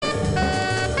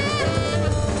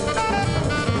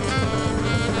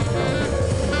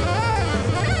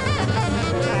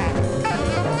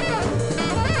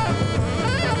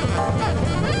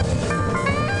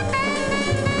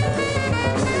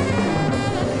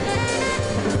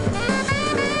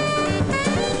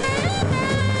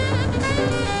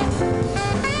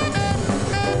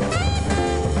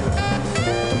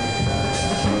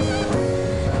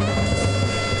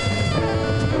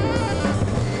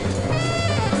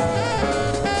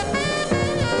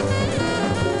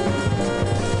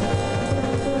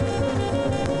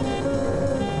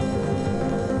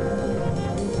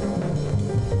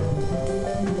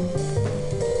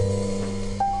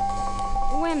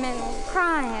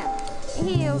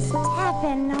heels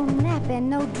tapping, no napping,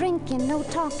 no drinking, no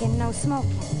talking, no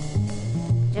smoking.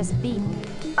 Just beating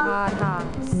hard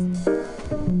hearts,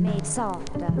 made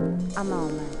softer a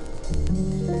moment.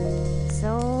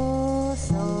 So,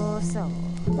 so, so.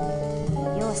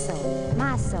 Your soul,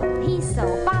 my soul, his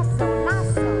soul, our soul, our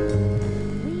soul.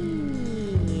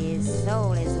 His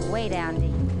soul is way down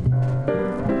deep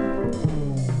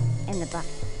in the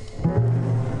bucket.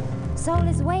 Soul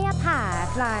is way up high,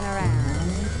 flying around.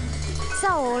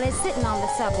 Soul is sitting on the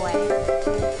subway.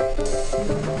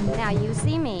 Now you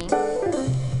see me,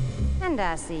 and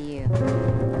I see you,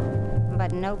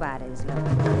 but nobody's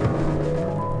looking.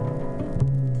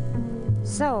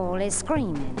 Soul is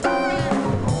screaming,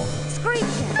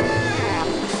 screeching,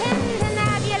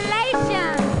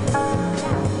 tintinabulation.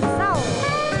 Soul.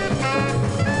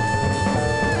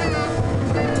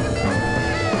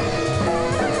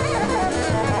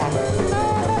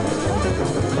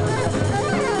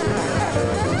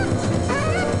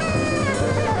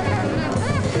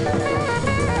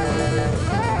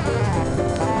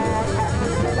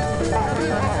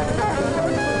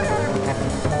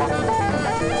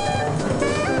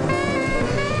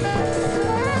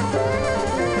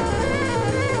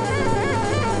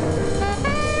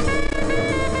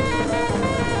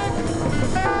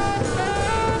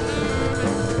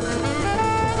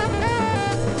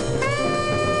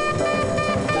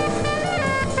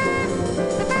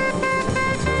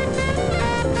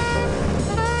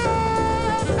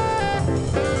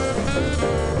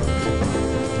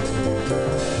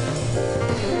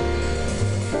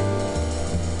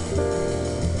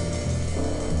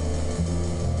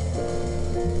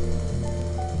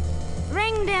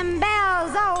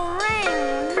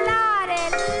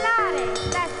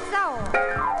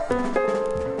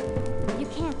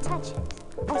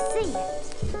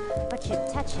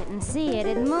 And see it,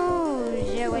 it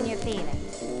moves you when you feel it.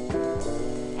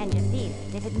 And you feel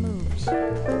it if it moves you.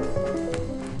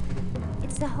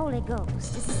 It's the Holy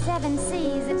Ghost, it's the 7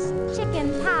 C's, it's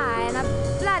chicken pie and a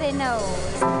bloody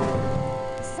nose.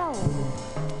 Soul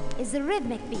is the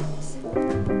rhythmic beat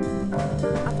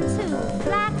of 2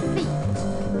 flat feet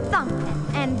thumping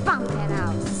and bumping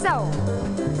out. Soul,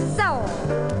 soul,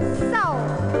 soul,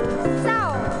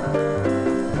 soul.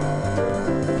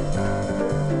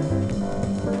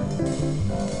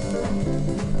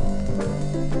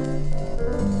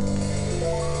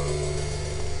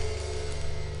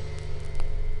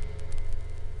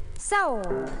 Soul,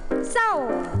 soul,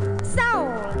 soul,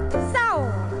 soul.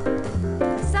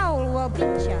 Soul will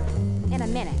beat you in a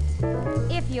minute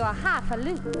if you're half a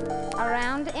loop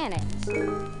around in it.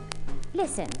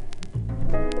 Listen,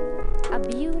 a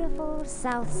beautiful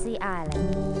South Sea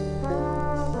island.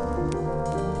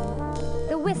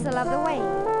 The whistle of the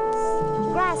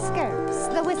waves, grass skirts,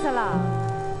 the whistle of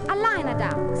a line of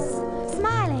ducks,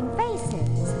 smiling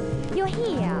faces. You're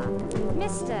here.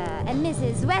 Mr. and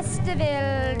Mrs.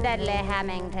 Westerville Dudley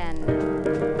Hamilton.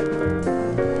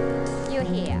 You're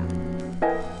here.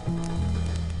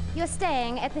 You're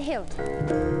staying at the Hilton.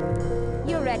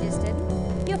 You're registered.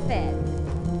 You're fed.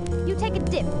 You take a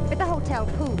dip at the hotel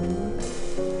pool.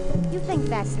 You think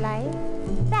that's life?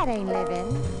 That ain't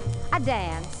living. A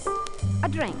dance. A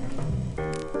drink.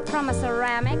 From a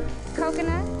ceramic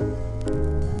coconut.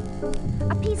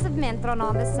 A piece of mint thrown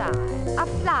on the side. A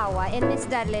flower in Miss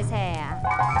Dudley's hair.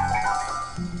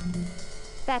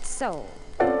 That's soul.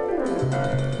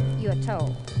 You're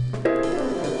told.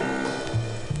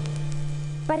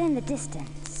 But in the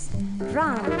distance,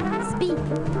 drums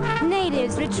beating,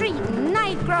 natives retreating,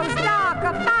 night grows dark,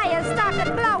 a fire starts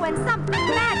to glow, and something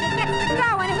magic gets to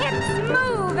go, and hips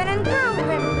moving and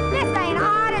grooving. This ain't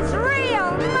art, it's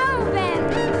real moving.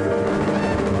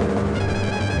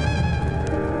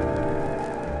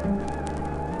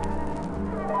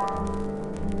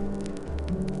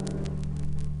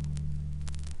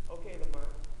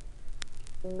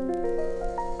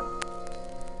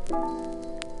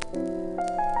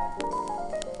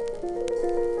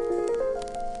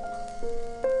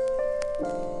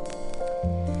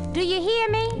 Do you hear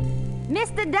me,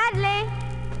 Mr. Dudley?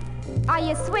 Are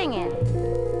you swinging?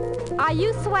 Are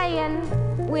you swaying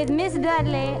with Miss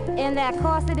Dudley in that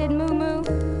corseted moo-moo?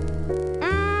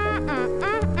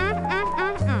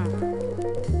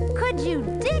 Could you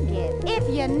dig it if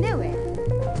you knew it?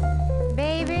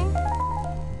 Baby,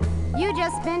 you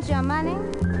just spent your money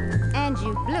and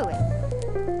you blew it.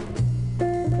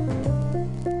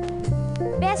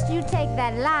 Best you take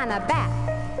that liner back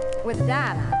with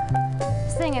Donna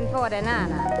singing for the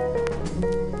nana.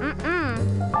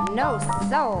 No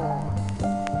soul.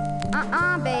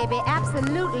 Baby,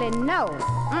 absolutely no.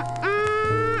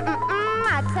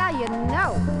 I tell you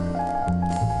no.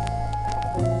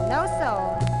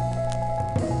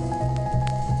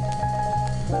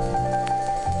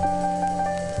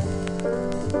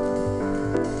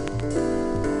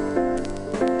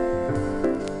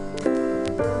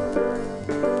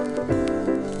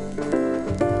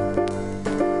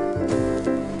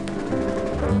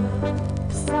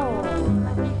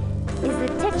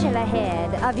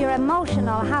 of your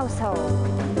emotional household.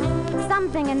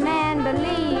 Something in man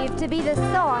believed to be the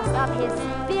source of his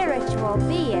spiritual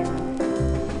being.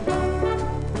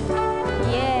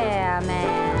 Yeah,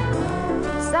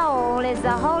 man. Soul is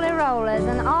the holy rollers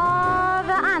and all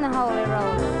the unholy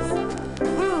rollers,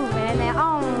 grooving in their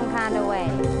own kind of way.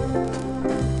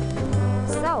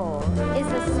 Soul is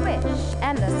the swish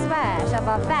and the swash of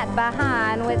a fat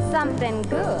behind with something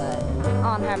good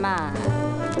on her mind.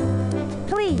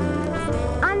 Please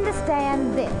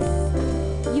understand this.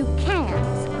 You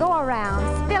can't go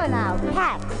around spilling out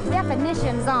packed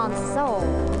definitions on soul,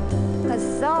 'cause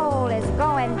soul is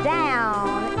going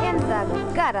down in the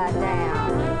gutter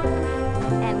down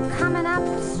and coming up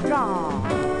strong.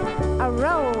 A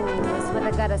rose with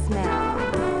a gutter smell,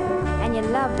 and you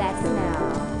love that smell.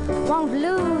 Won't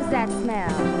lose that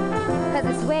smell, 'cause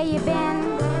it's where you've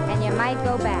been and you might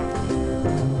go back.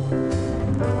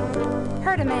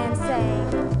 Heard a man say,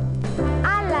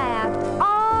 I laughed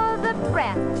all the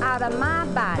breath out of my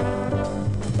body.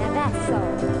 Now that's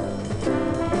soul.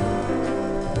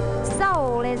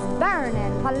 Soul is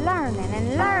burning for learning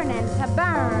and learning to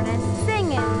burn and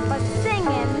singing for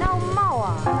singing no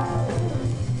more.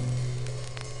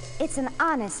 It's an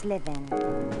honest living,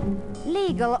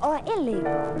 legal or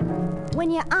illegal, when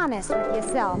you're honest with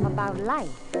yourself about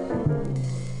life.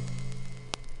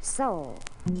 Soul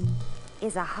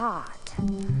is a heart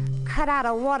cut out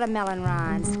of watermelon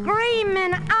rind,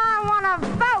 screaming, I want to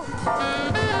vote!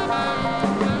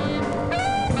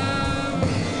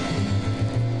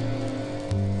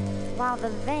 While the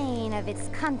vein of its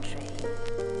country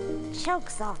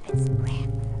chokes off its breath.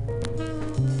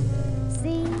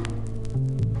 See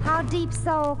how deep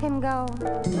soul can go?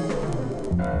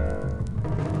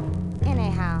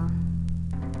 Anyhow,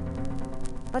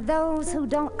 for those who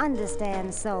don't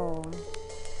understand soul,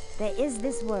 there is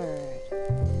this word: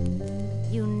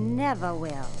 you never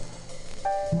will.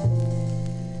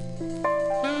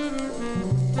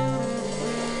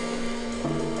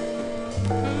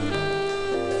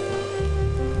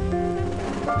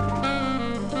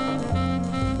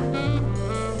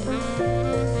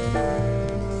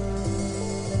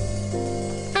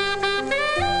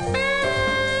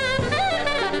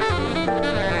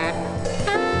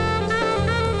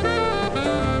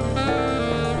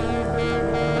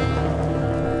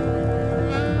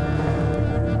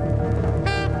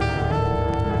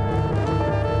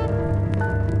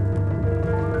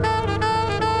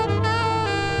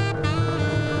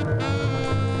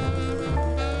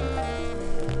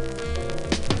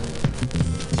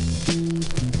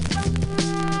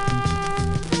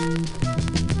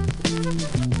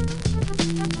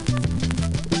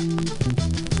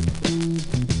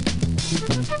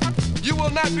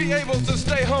 Be able to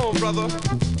stay home, brother.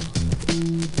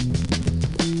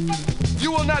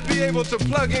 You will not be able to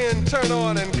plug in, turn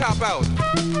on, and cop out.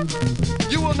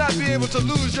 You will not be able to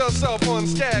lose yourself on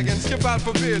Skag and skip out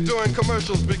for beer during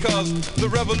commercials because the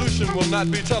revolution will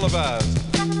not be televised.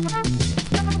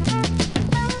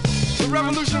 The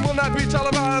revolution will not be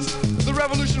televised. The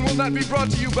revolution will not be brought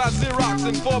to you by Xerox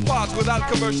in 4 parts without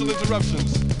commercial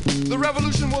interruptions. The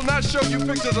revolution will not show you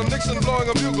pictures of Nixon blowing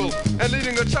a bugle and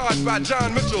leading a charge by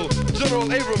John Mitchell, General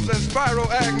Abrams, and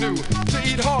Spyro Agnew to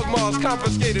eat hog maws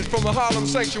confiscated from a Harlem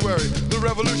sanctuary. The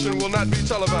revolution will not be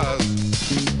televised.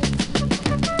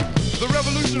 The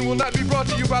revolution will not be brought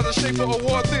to you by the Schaefer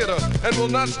Award Theater and will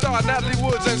not star Natalie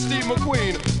Woods and Steve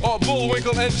McQueen or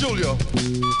Bullwinkle and Julia.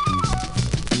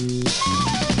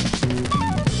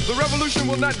 The revolution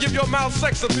will not give your mouth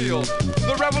sex appeal.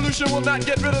 The revolution will not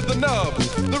get rid of the nub.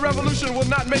 The revolution will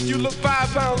not make you look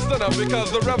 5 pounds thinner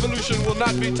because the revolution will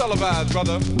not be televised,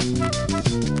 brother.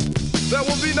 There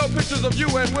will be no pictures of you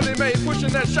and Willie Mae pushing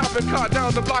that shopping cart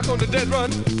down the block on the dead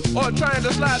run or trying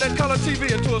to slide that color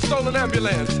TV into a stolen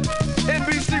ambulance.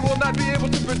 NBC will not be able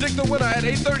to predict the winner at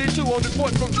 8:32 on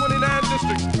report from 29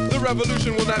 districts. The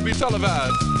revolution will not be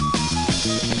televised.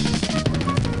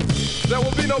 There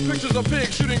will be no pictures of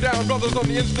pigs shooting down brothers on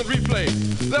the instant replay.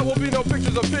 There will be no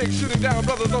pictures of pigs shooting down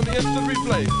brothers on the instant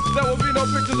replay. There will be no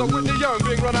pictures of Whitney Young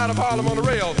being run out of Harlem on a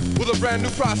rail with a brand new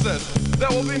process.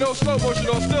 There will be no slow motion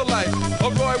or still life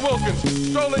of Roy Wilkins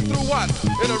strolling through Watts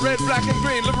in a red, black, and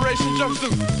green liberation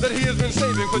jumpsuit that he has been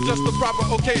saving for just the proper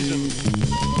occasion.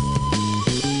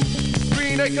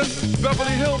 Green Acres,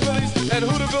 Beverly Hillbillies, and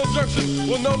Hooterville Junction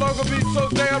will no longer be so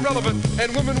damn relevant,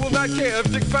 and women will not care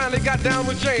if Dick finally got down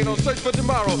with Jane on Search for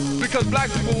Tomorrow, because black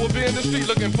people will be in the street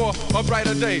looking for a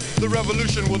brighter day. The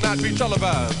revolution will not be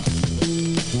televised.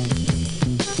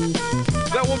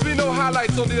 There will be no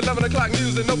highlights on the 11 o'clock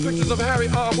news and no pictures of Harry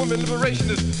armed women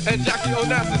liberationists and Jackie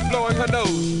Onassis blowing her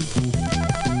nose.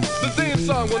 The theme This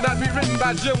song will not be written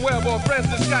by Jim Webb or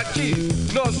Francis Scott Key,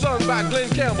 nor sung by Glenn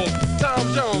Campbell,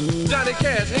 Tom Jones, Johnny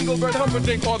Cash, Engelbert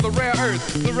Humperdinck, or The Rare Earth.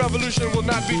 The revolution will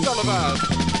not be televised.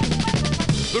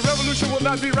 The revolution will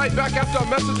not be right back after a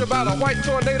message about a white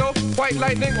tornado, white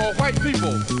lightning, or white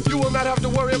people. You will not have to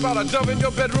worry about a dove in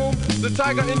your bedroom, the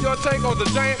tiger in your tank, or the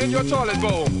giant in your toilet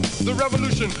bowl. The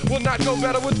revolution will not go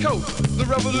better with Coke. The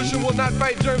revolution will not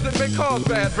fight germs that may cause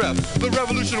bad breath. The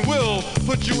revolution will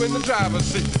put you in the driver's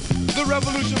seat. The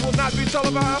revolution will not be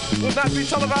televised, will not be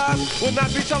televised, will not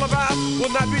be televised,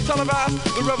 will not be televised.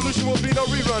 The revolution will be no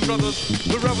rerun, brothers.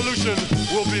 The revolution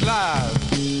will be live.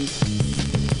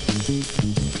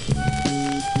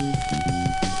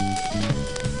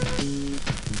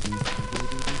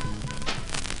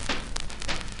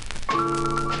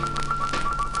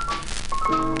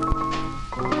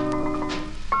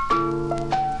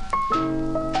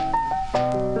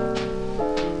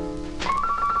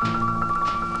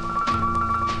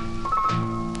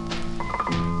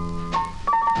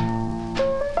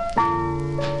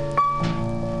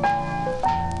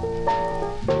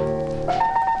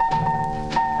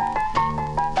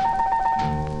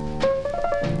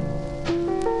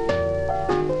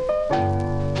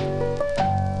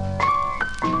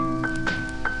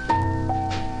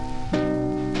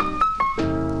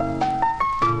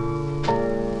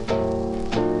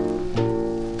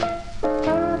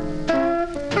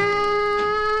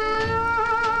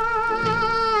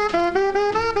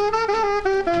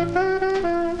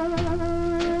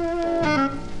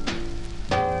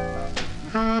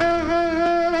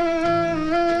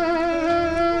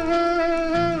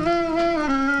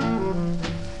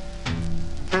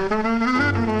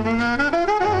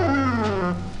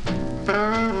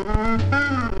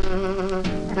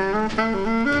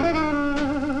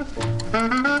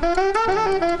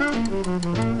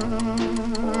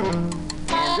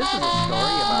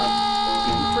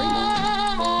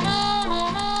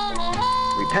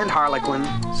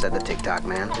 Said the TikTok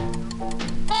man.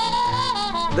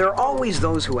 There are always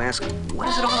those who ask, what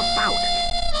is it all about?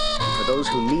 And for those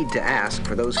who need to ask,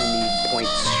 for those who need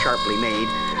points sharply made,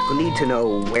 who need to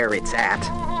know where it's at,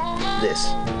 this.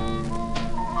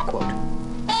 Quote,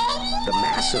 the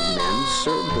mass of men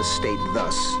serve the state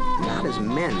thus, not as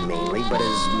men mainly, but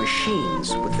as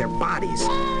machines with their bodies.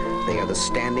 They are the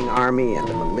standing army and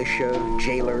the militia,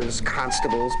 jailers,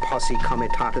 constables, posse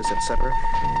comitatus, etc.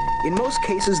 In most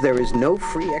cases, there is no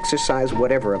free exercise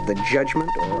whatever of the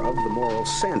judgment or of the moral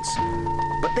sense.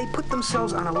 But they put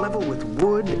themselves on a level with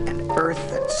wood and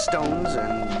earth and stones,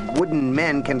 and wooden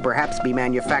men can perhaps be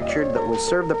manufactured that will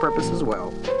serve the purpose as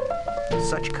well.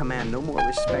 Such command no more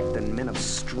respect than men of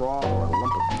straw or a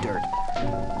lump of dirt.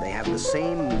 They have the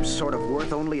same sort of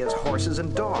worth only as horses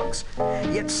and dogs.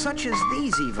 Yet such as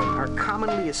these even are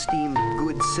commonly esteemed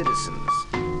good citizens.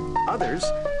 Others,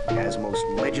 as most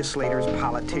legislators,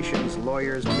 politicians,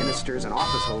 lawyers, ministers, and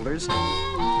office holders,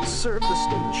 serve the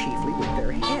state chiefly with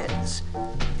their heads.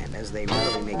 And as they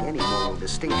rarely make any moral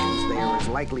distinctions, they are as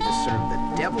likely to serve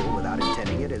the devil without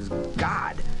intending it as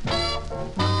God.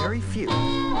 Very few,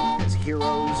 as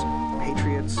heroes,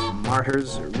 patriots,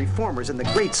 martyrs, reformers in the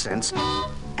great sense,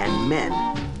 and men,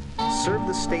 serve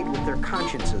the state with their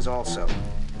consciences also,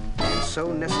 and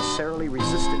so necessarily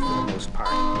resist it for the most part,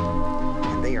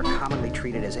 and they are commonly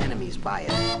treated as enemies by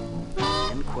it.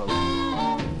 End quote.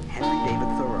 Henry David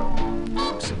Thoreau,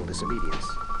 from Civil Disobedience.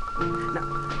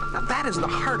 Now that is the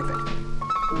heart of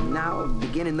it. Now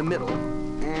begin in the middle,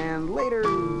 and later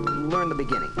learn the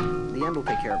beginning. The end will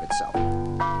take care of itself.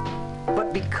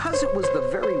 But because it was the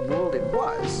very world it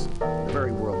was, the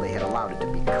very world they had allowed it to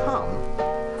become,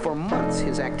 for months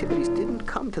his activities didn't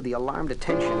come to the alarmed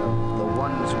attention of the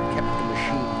ones who kept the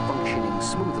machine functioning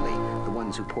smoothly, the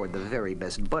ones who poured the very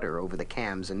best butter over the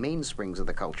cams and mainsprings of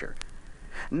the culture.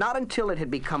 Not until it had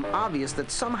become obvious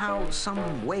that somehow,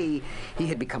 some way, he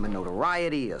had become a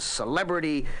notoriety, a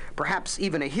celebrity, perhaps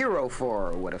even a hero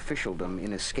for what officialdom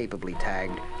inescapably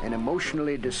tagged an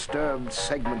emotionally disturbed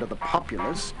segment of the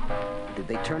populace, did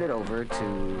they turn it over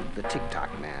to the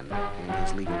TikTok man and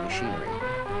his legal machinery.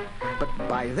 But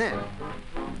by then,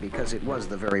 because it was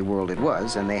the very world it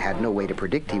was, and they had no way to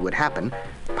predict he would happen,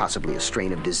 possibly a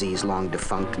strain of disease long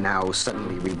defunct, now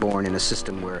suddenly reborn in a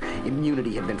system where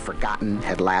immunity had been forgotten,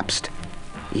 had lapsed,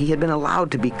 he had been allowed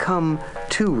to become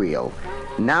too real.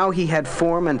 Now he had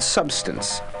form and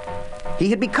substance.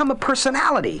 He had become a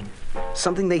personality,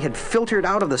 something they had filtered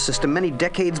out of the system many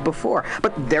decades before.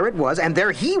 But there it was, and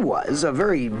there he was, a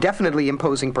very definitely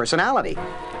imposing personality.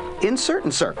 In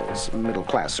certain circles,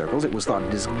 middle-class circles, it was thought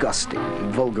disgusting,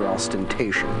 vulgar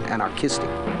ostentation, anarchistic,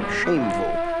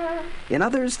 shameful. In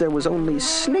others, there was only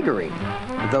sniggering,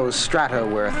 those strata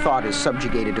where thought is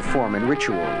subjugated to form and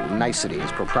ritual, niceties,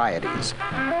 proprieties.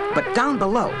 But down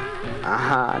below,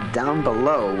 down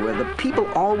below, where the people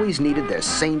always needed their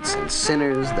saints and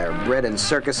sinners, their bread and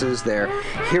circuses, their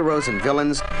heroes and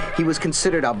villains, he was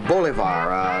considered a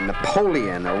Bolivar, a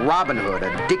Napoleon, a Robin Hood,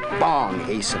 a Dick Bong,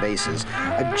 ace of aces,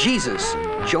 a Jesus,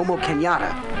 Jomo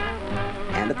Kenyatta.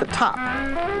 And at the top,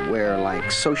 where,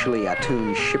 like socially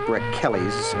attuned shipwrecked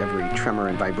Kellys, every tremor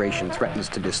and vibration threatens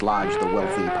to dislodge the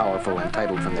wealthy, powerful, and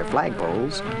titled from their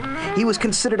flagpoles, he was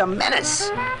considered a menace,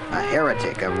 a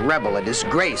heretic, a rebel, a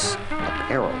disgrace, a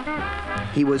peril.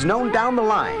 He was known down the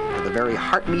line to the very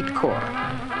heart-meat core,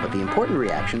 but the important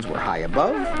reactions were high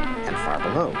above and far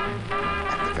below,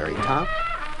 at the very top,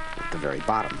 at the very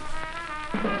bottom.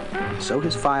 So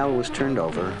his file was turned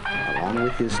over, along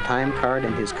with his time card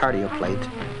and his cardio plate,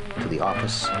 to the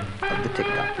office of the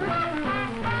Tick-Tock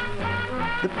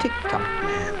Man. The Tick-Tock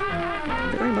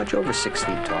Man, very much over 6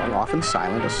 feet tall, often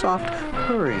silent, a soft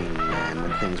purring man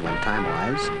when things went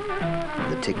time-wise.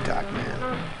 The Tick-Tock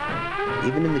Man.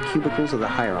 Even in the cubicles of the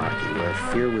hierarchy where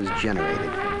fear was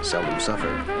generated, seldom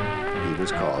suffered, he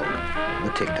was called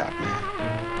the Tick-Tock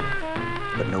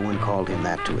Man. But no one called him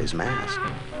that to his mask.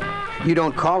 You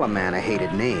don't call a man a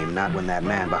hated name, not when that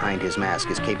man behind his mask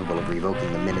is capable of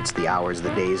revoking the minutes, the hours, the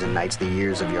days and nights, the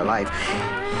years of your life.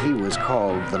 He was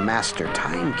called the Master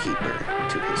Timekeeper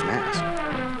to his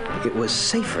mask. It was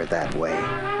safer that way.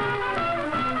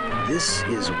 This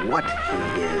is what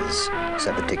he is,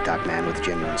 said the Tick-Tock Man with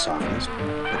genuine softness,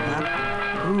 but not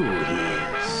who he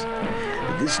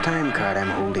is. This time card I'm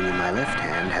holding in my left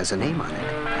hand has a name on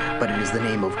it, but it is the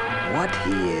name of what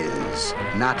he is,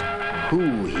 not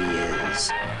who he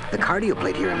is. The cardio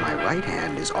plate here in my right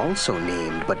hand is also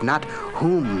named, but not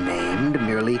whom named,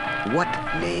 merely what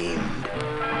named.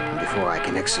 And before I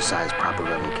can exercise proper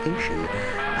revocation,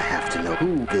 I have to know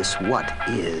who this what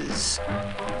is.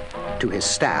 To his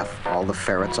staff, all the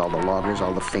ferrets, all the loggers,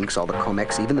 all the finks, all the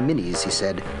comex, even the minis, he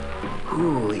said,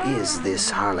 "Who is this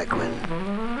harlequin?"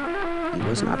 He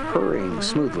was not purring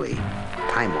smoothly.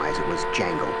 Time-wise, it was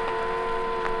jangle.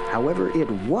 However, it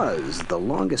was the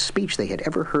longest speech they had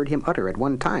ever heard him utter at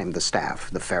one time, the staff,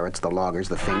 the ferrets, the loggers,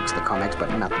 the finks, the comex, but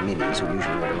not the minis, who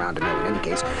usually went around to know in any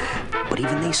case. But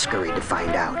even they scurried to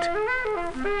find out.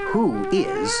 Who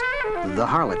is the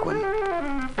harlequin?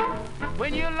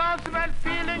 When you're lonesome and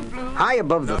feeling blue. High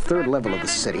above the third level of the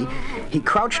city, he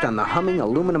crouched on the humming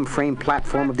aluminum frame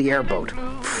platform of the airboat.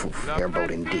 Pfft,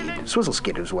 airboat indeed. Swizzle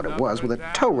skid is what it was, with a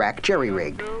tow rack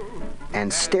jerry-rigged,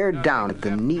 and stared down at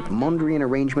the neat Mondrian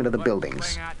arrangement of the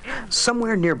buildings.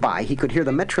 Somewhere nearby, he could hear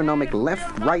the metronomic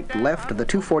left, right, left of the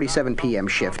 2:47 p.m.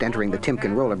 shift entering the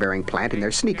Timken roller-bearing plant in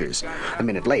their sneakers. A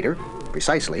minute later,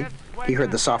 precisely, he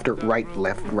heard the softer right,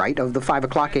 left, right of the 5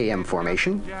 o'clock a.m.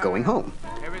 formation going home.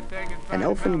 An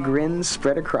elfin grin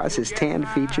spread across his tanned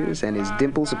features, and his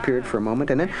dimples appeared for a moment,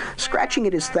 and then, scratching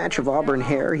at his thatch of auburn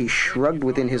hair, he shrugged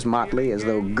within his motley as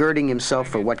though girding himself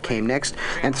for what came next,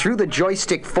 and threw the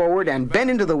joystick forward and bent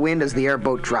into the wind as the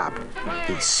airboat dropped.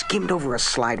 He skimmed over a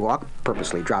slidewalk,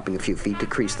 purposely dropping a few feet to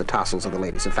crease the tassels of the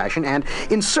ladies of fashion, and,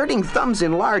 inserting thumbs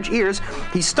in large ears,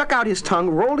 he stuck out his tongue,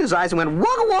 rolled his eyes, and went,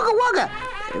 "Wugga, wugga, wugga!"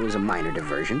 It was a minor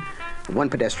diversion. One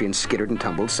pedestrian skittered and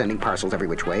tumbled, sending parcels every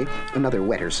which way. Another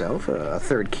wet herself. A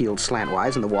third keeled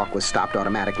slantwise, and the walk was stopped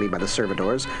automatically by the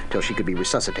servitors till she could be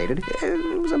resuscitated.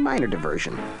 It was a minor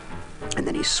diversion. And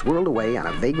then he swirled away on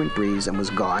a vagrant breeze and was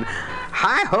gone.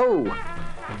 Hi-ho!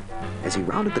 As he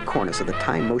rounded the cornice of the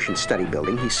Time Motion Study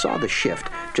Building, he saw the shift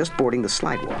just boarding the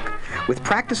slidewalk. With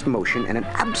practiced motion and an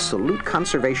absolute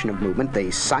conservation of movement,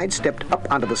 they sidestepped up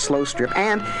onto the slow strip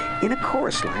and, in a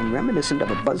chorus line reminiscent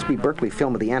of a Busby Berkeley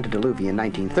film of the antediluvian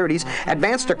 1930s,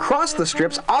 advanced across the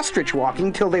strips, ostrich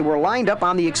walking till they were lined up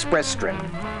on the express strip.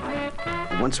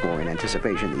 Once more in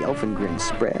anticipation, the elfin grin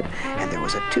spread, and there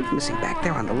was a tooth missing back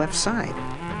there on the left side.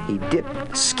 He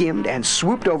dipped, skimmed, and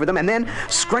swooped over them, and then,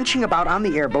 scrunching about on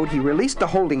the airboat, he released the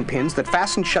holding pins that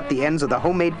fastened shut the ends of the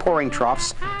homemade pouring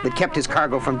troughs that kept his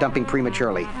cargo from dumping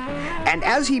prematurely. And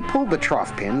as he pulled the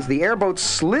trough pins, the airboat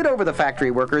slid over the factory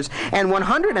workers, and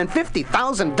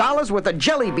 $150,000 worth of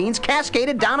jelly beans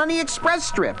cascaded down on the express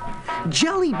strip.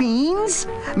 Jelly beans?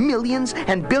 Millions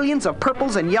and billions of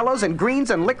purples and yellows and greens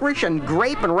and licorice and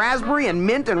grape and raspberry and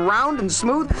mint and round and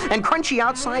smooth and crunchy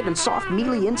outside and soft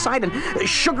mealy inside and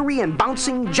sugar sugary and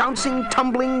bouncing, jouncing,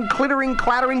 tumbling, clittering,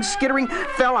 clattering, skittering,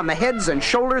 fell on the heads and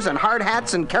shoulders and hard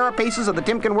hats and carapaces of the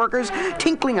Timken workers,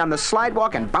 tinkling on the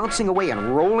slidewalk and bouncing away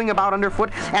and rolling about underfoot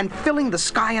and filling the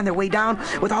sky on their way down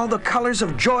with all the colors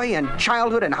of joy and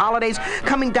childhood and holidays,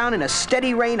 coming down in a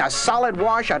steady rain, a solid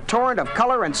wash, a torrent of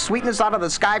color and sweetness out of the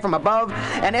sky from above,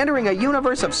 and entering a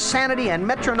universe of sanity and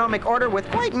metronomic order with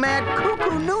quite mad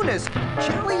cuckoo newness.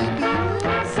 Jelly beans.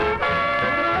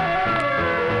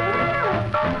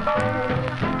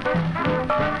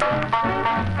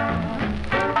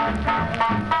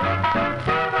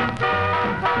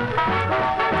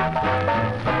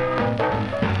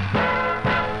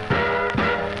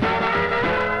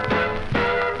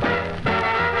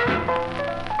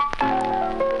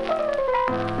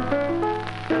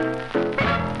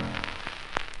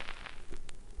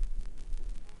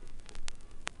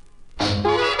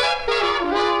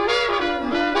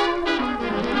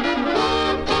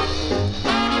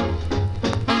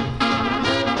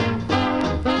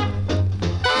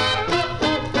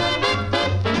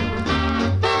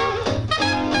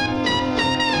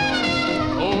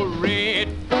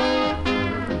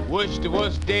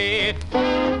 Was dead.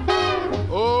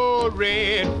 Oh,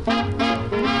 Red,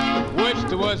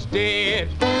 wished I was dead.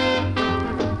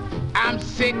 I'm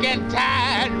sick and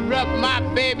tired, rub my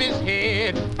baby's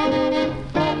head.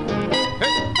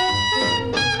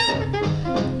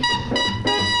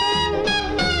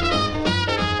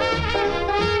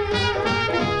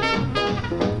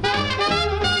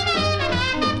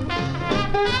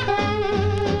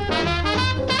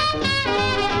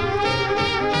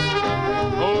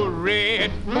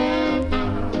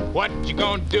 What you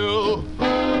gonna do?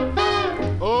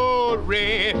 Oh,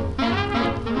 Red,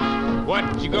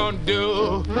 what you gonna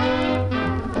do?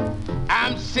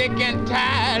 I'm sick and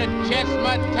tired of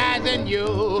chestnutizing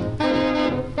you.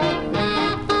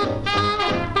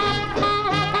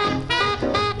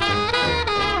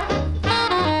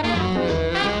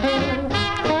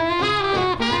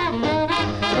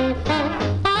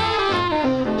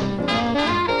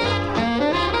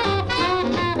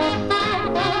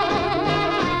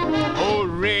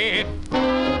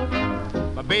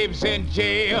 Baby's in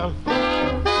jail.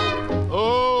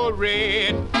 Oh,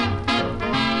 Red,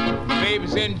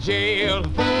 baby's in jail.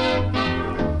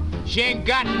 She ain't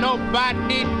got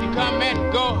nobody to come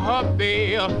and go her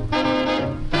bail.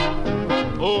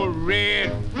 Oh,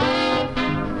 Red,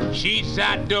 she's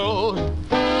outdoors.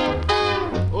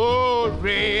 Oh,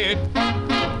 Red,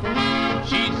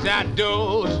 she's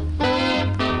outdoors.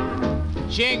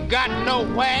 She ain't got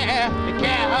nowhere to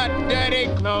carry her dirty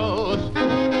clothes.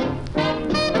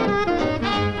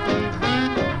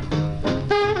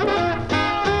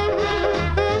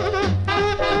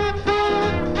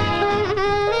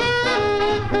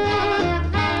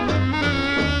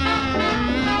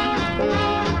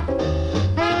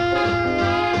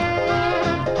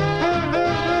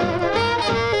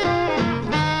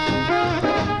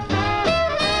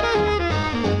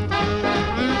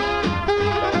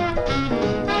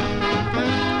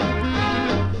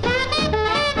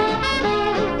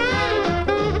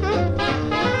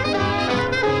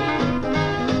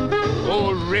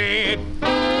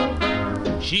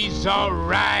 She's all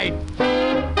right.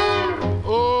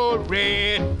 Oh,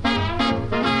 Red,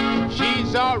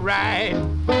 she's all right.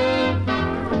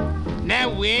 Now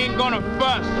we ain't gonna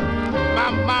fuss.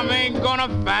 My mama ain't gonna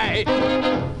fight.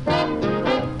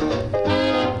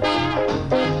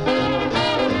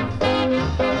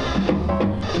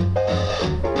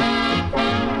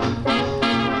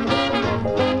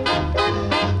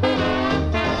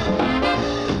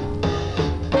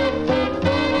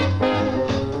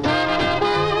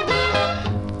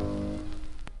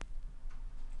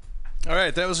 All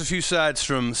right, that was a few sides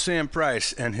from Sam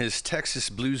Price and his Texas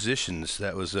Bluesicians.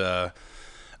 That was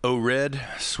Oh Red,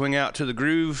 Swing Out to the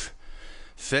Groove,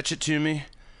 Fetch It to Me,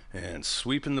 and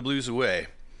Sweeping the Blues Away.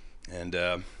 And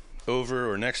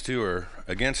over or next to or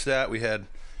against that, we had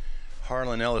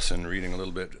Harlan Ellison reading a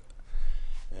little bit.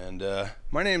 And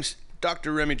my name's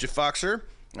Dr. Remy Jafoxer.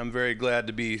 I'm very glad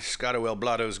to be Scotto El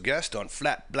Blotto's guest on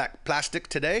Flat Black Plastic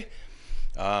today.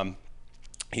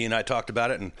 He and I talked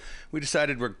about it, and we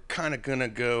decided we're kind of going to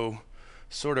go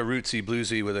sort of rootsy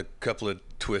bluesy with a couple of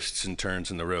twists and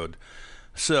turns in the road.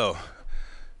 So,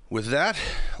 with that,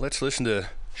 let's listen to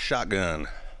Shotgun.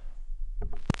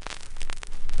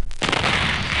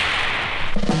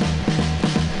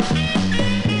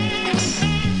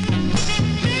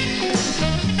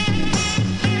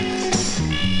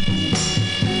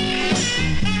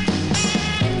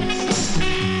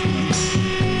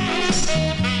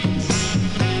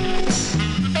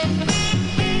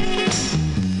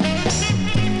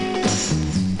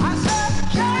 I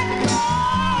said,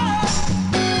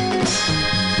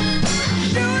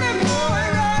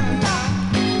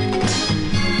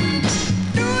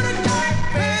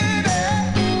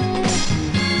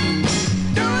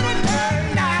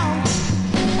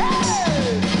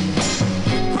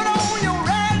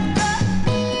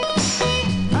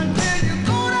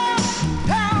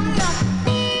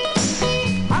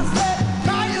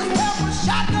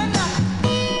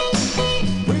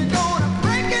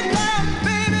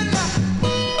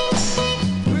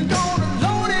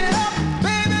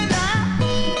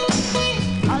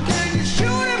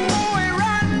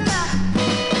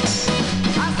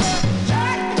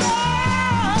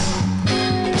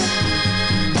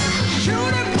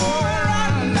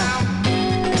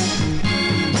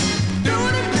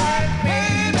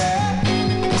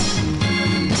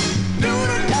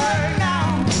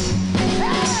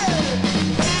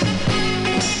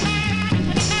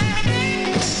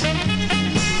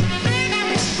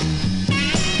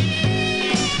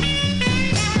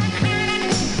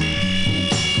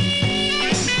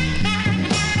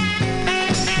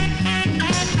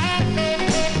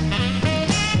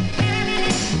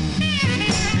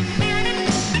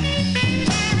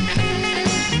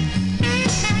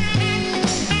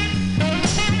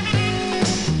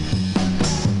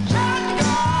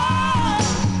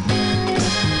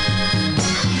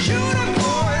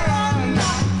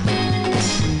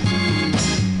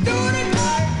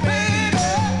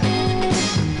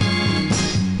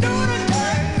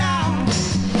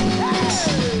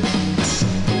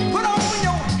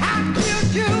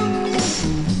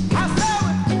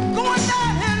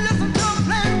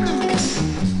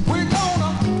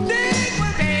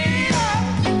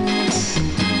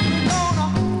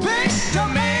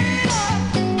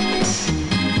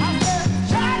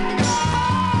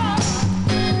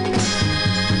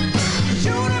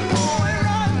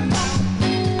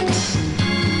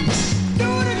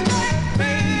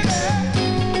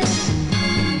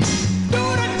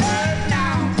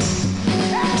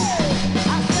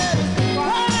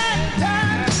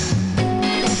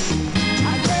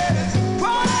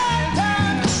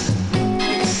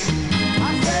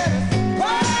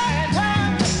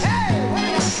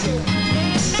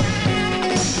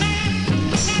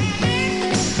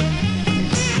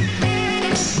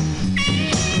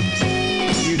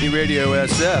 Radio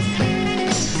SF.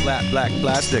 Flat Black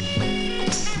Plastic.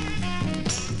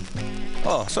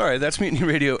 Oh, sorry, that's Mutiny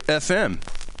Radio FM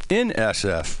in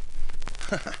SF.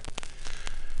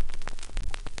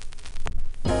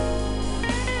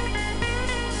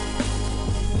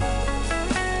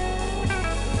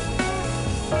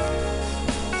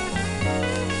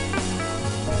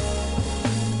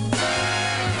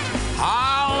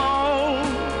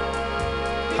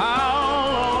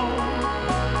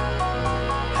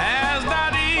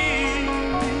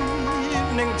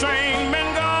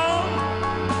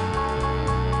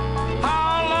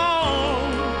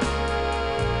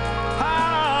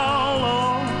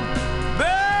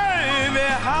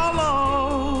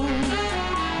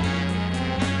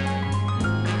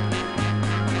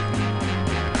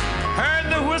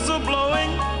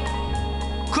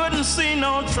 See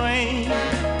no train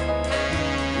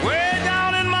way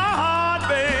down in my heart,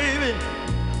 baby.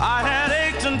 I had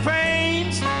aches and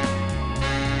pains.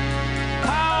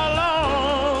 How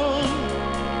long,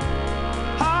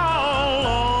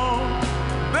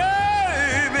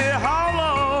 baby, how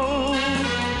long?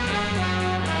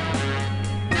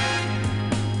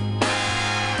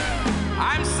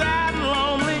 I'm sad and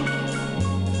lonely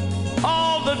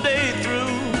all the day through.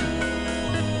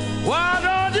 Why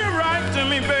don't you write to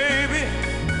me, baby,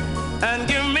 and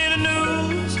give me the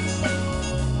news?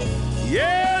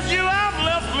 Yes, you have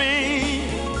left me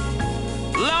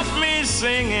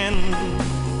singing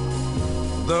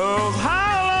those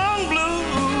how long blues.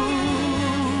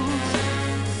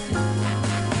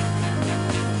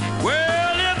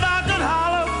 Well, if I could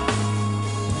holler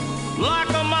like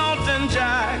a mountain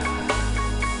jack,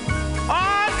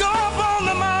 I'd go up on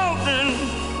the mountain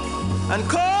and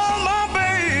call my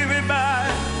baby back.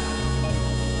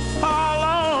 How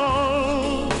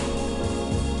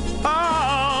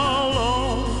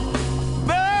long,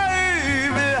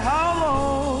 baby, how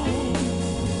long?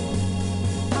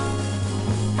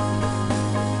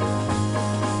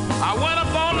 I went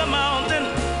up on the mountain,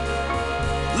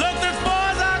 looked as far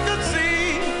as I could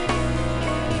see.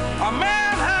 A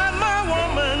man had my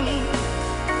woman,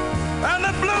 and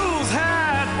the blues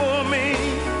had for me.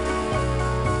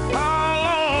 How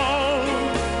long?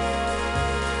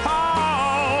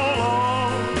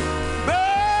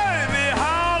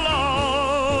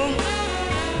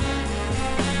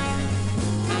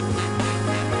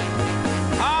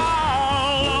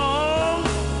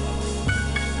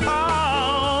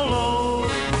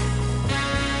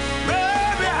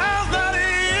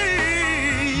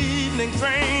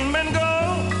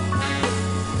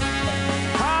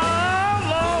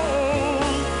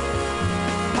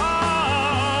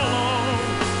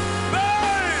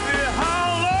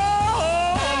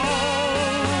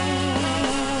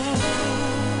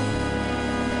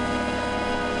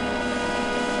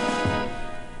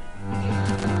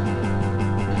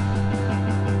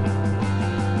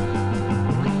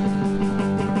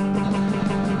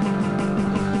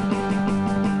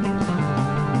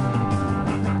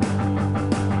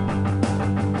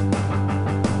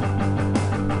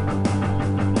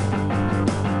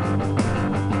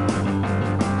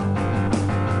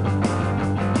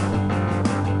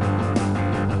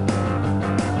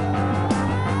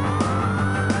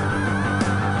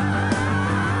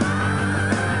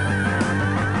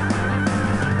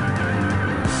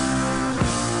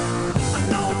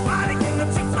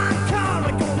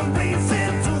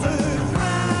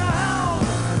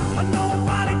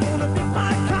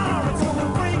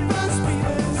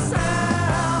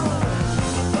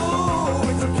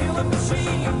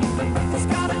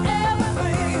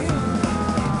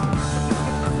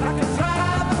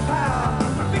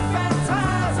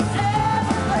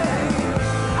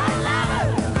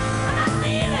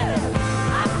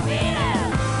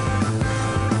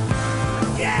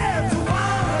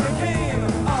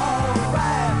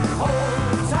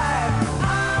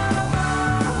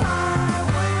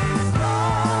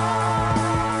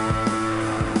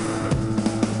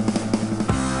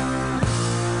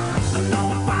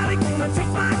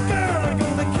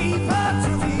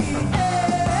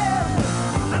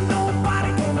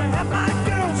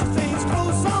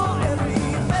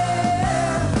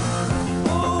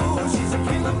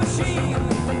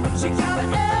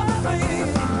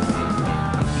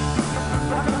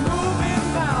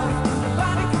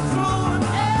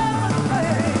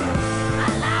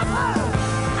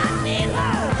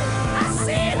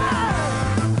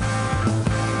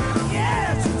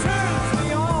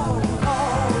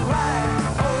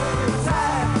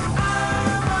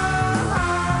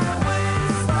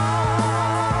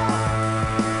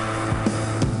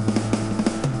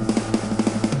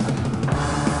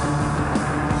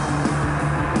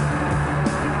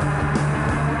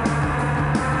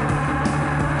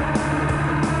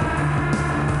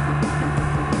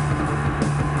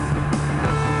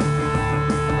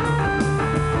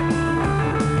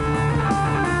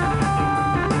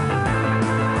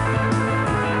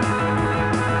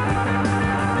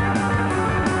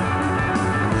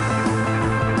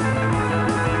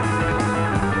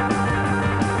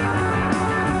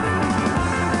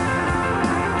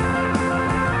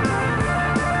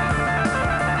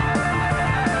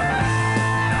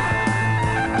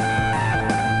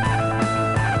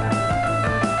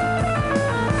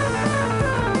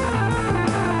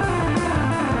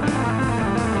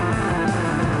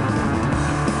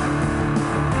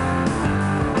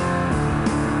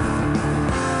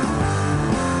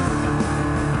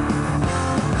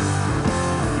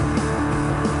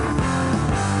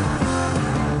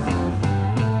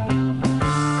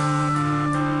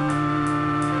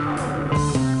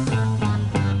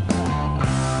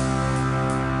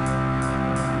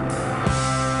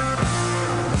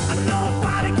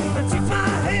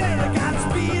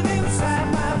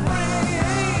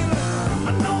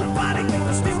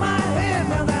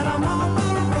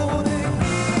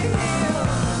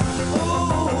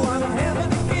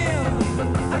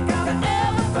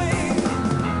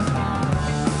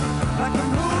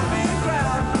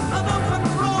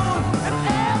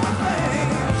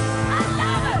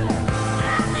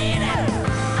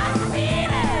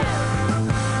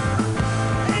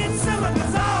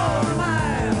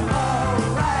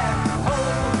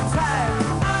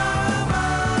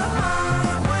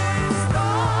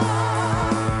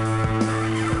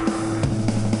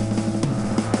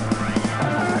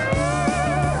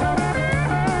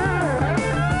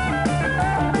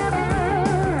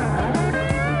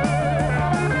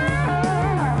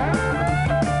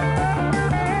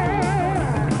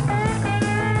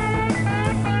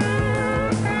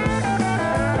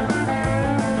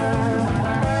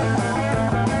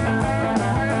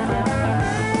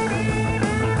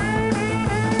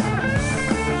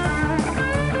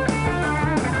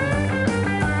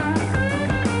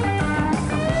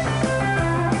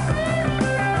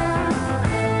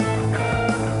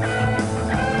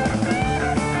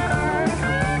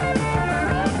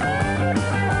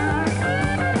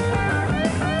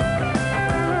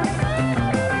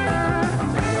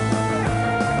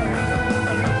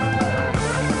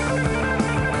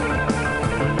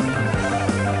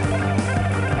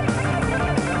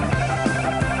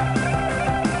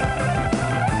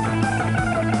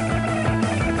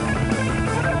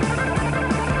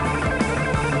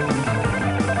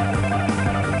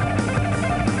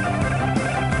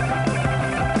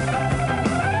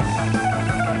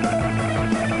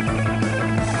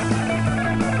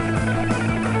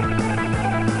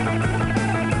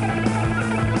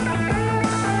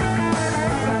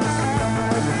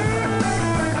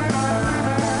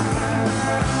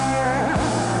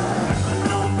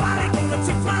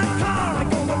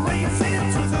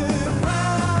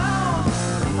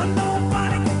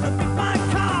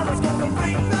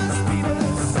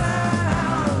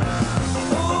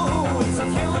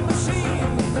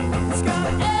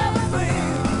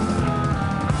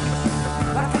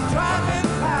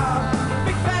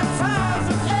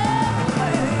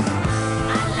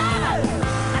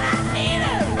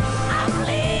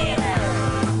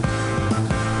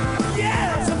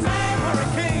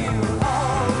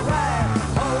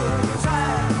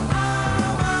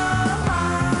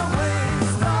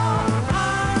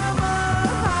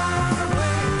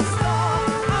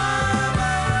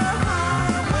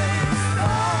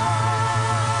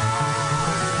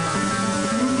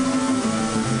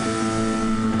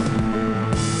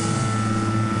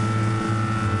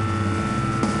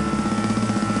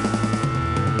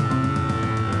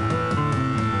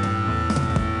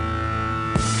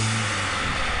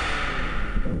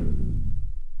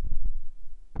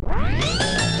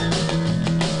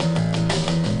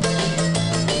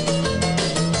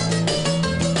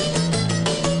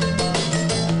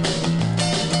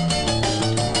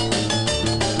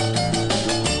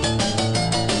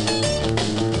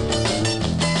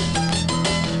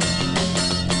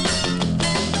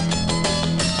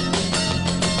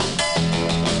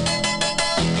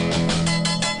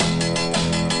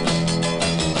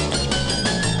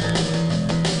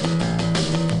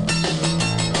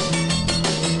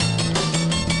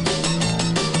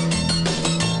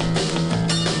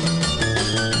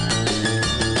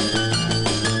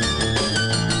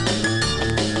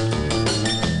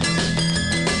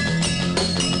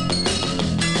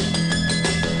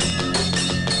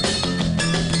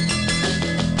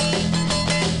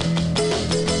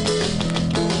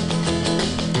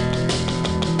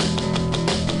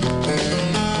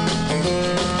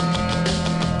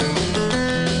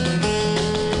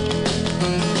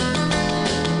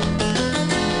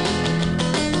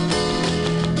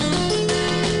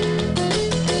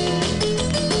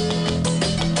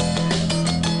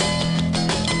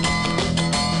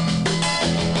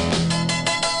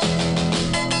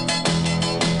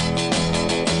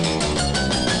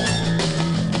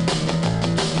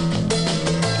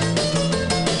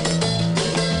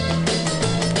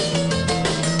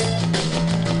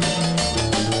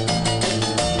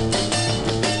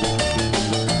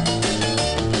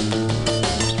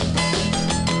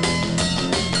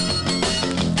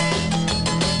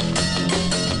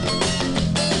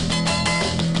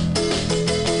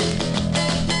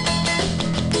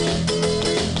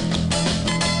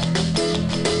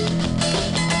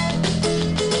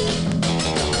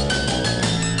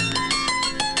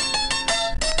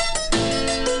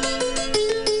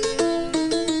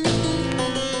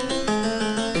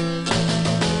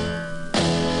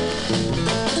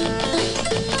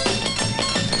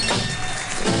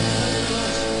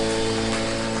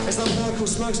 It's not a called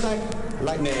Smokestack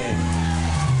Lightning.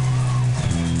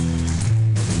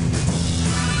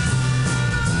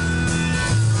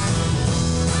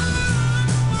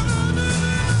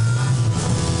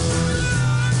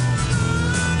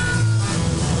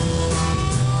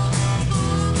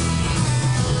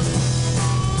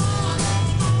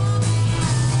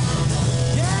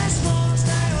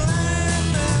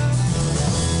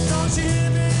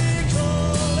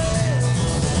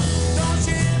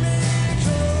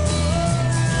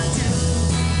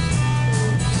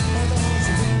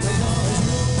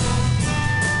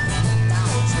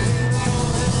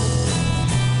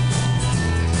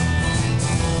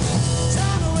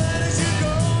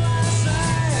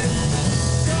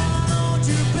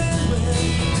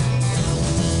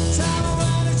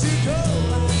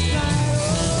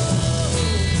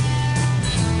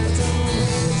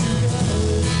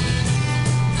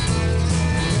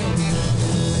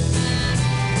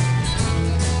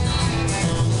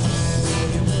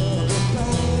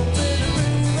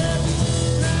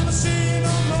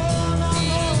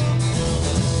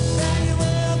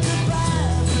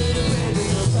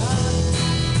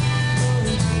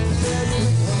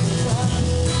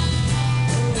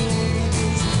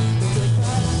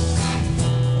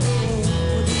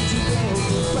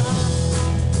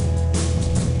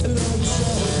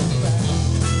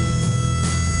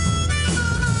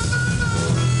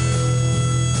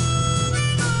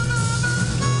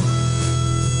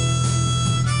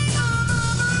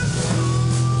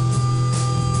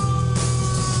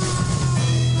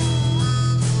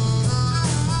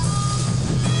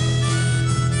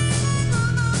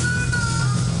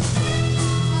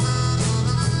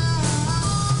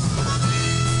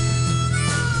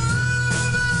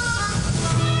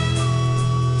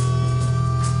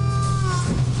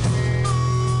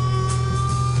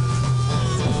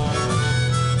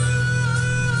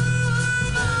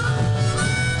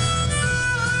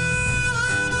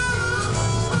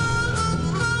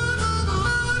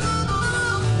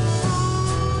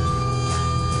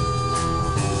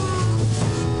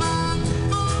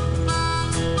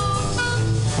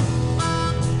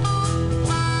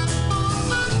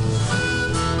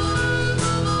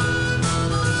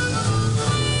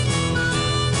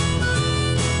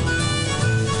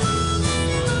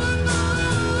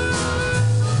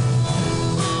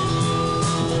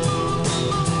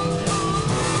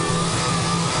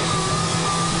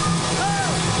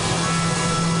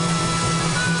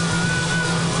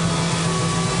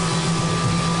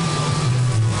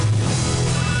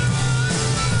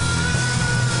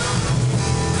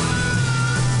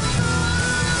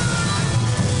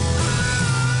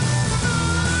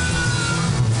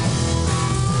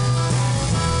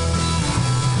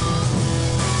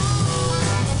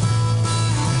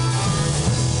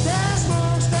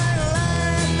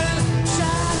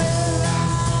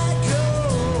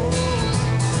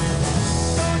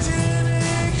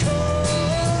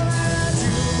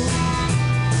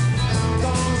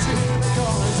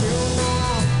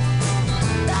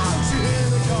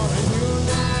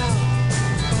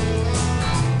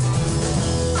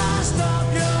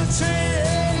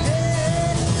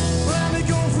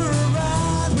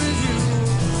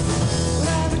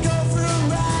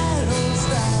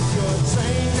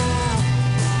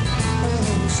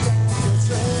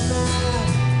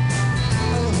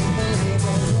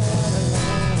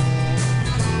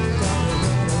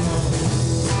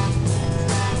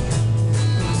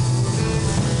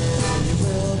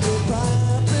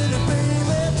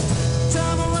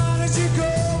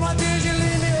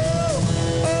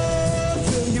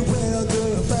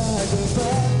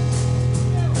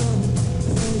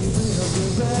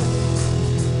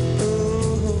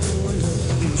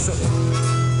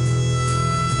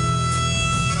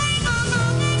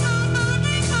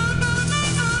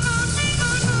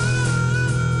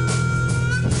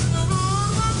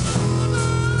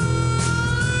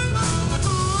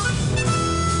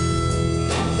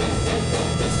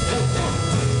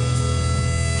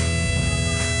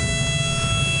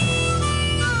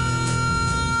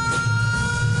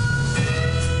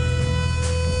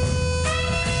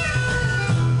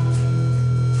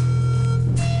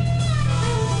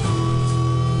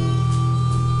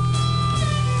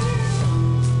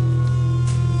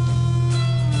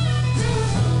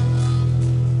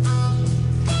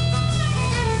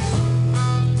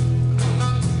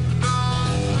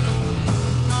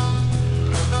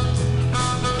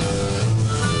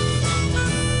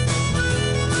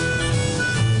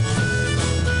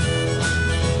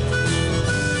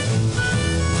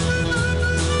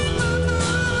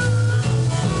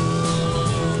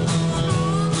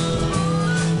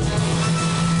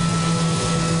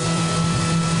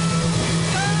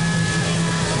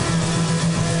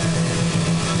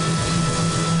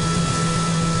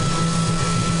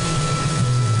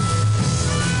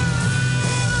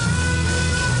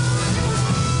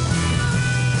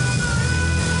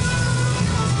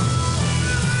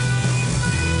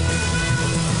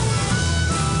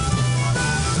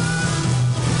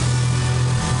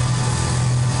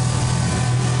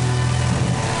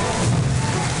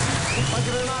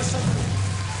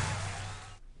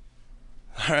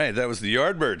 right, that was the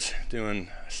Yardbirds doing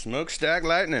Smokestack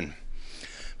Lightning.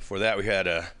 Before that, we had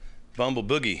a Bumble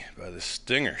Boogie by the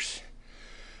Stingers,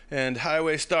 and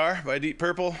Highway Star by Deep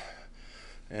Purple,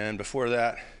 and before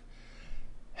that,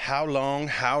 How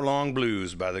Long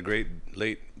Blues by the great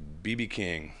late B.B.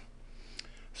 King.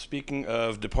 Speaking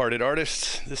of departed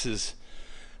artists, this is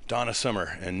Donna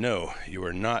Summer, and no, you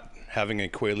are not having a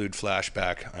Quaalude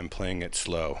flashback. I'm playing it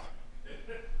slow.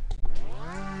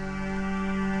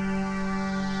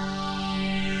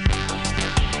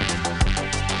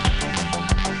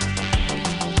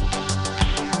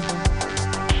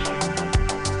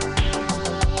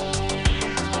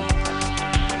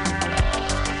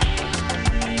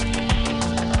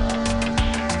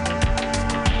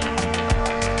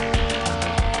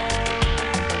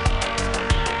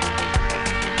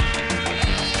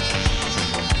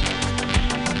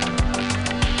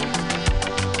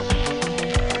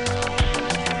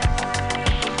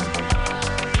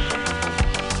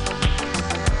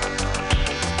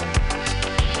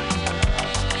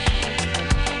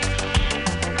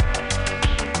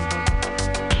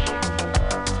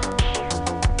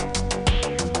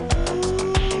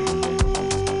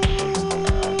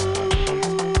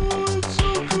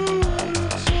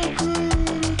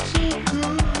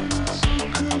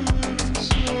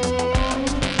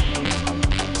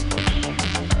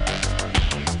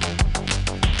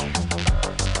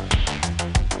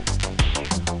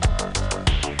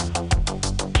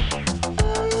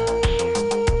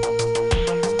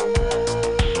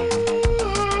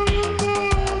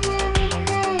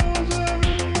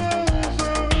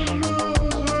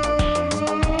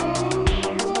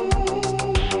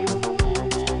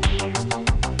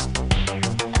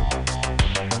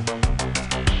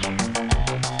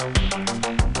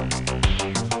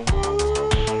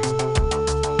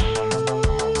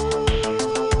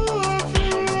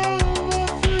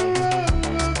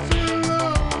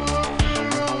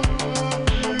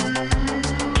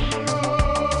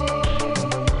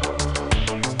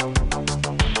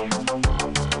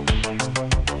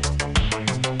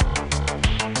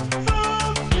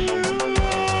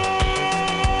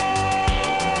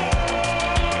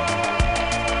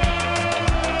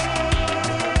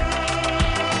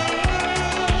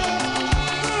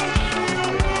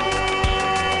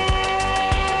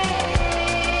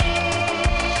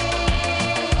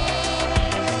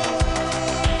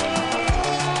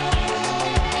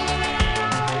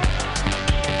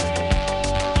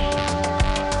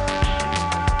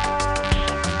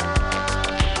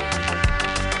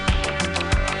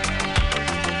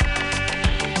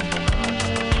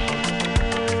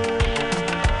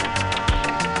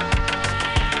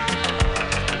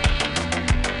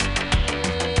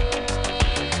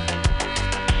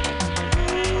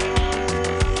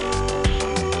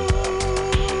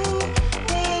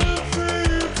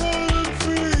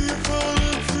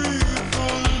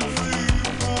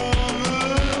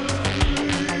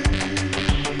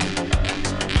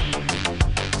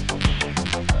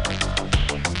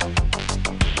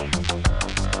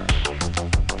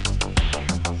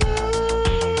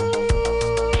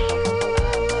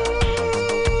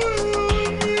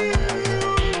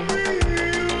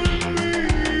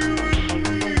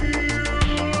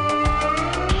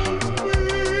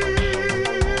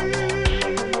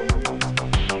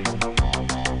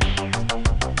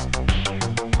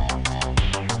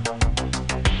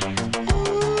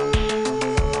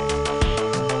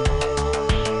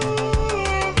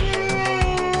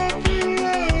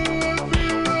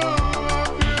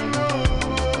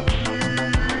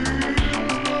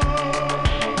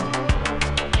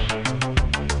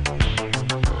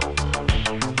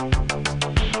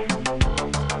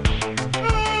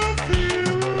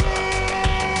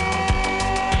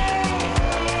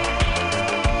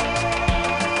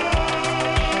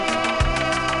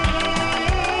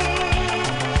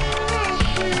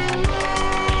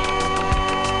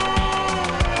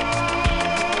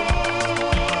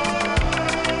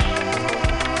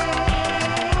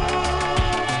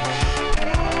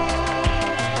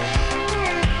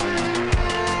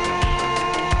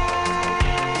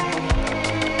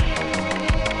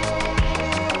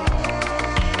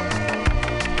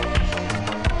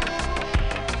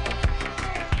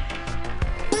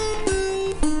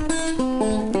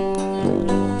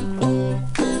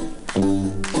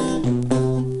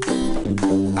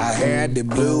 had the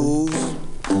blues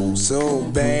so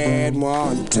bad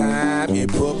one time it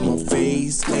put my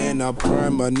face in a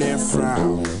permanent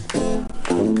frown.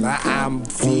 Now I'm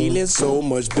feeling so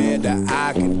much better,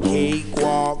 I can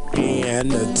cakewalk in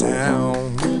the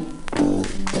town.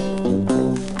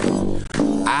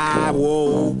 I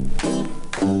woke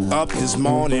up this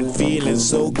morning feeling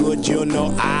so good, you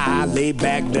know I lay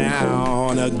back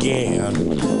down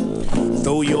again.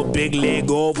 Throw your big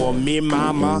leg over me,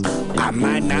 mama, I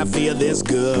might not feel this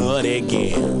good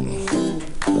again.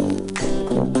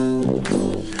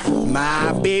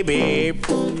 My baby,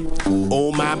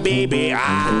 oh my baby,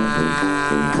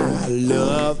 I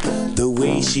love the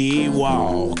way she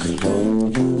walk.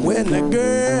 When the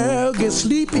girl gets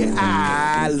sleepy,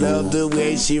 I love the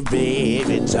way she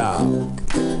baby talk.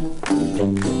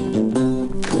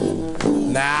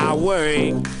 Now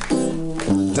work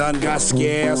done got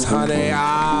scarce, honey,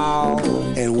 all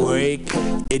and work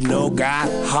it no got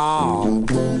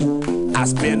hard. I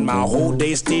spend my whole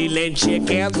day stealing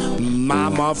chickens,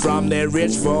 mama, from the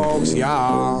rich folks'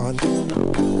 yard.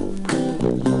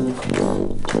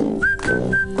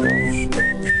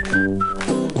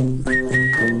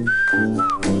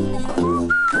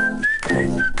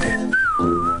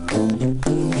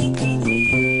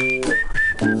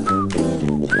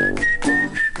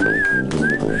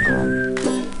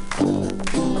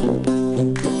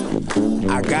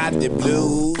 I got the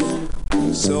blues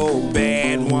so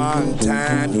bad one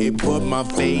time, it put my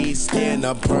face in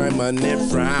a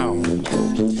permanent frown.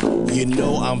 You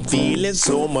know I'm feeling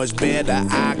so much better,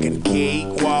 I can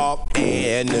cakewalk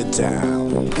in the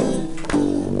town.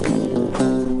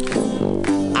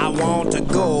 I want to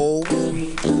go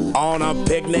on a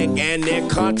picnic in the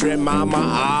country, mama,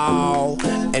 all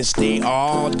and stay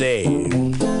all day.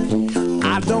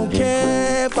 I don't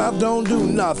care if I don't do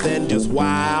nothing, just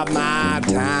while my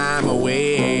time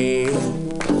away.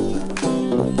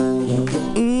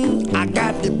 I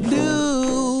got the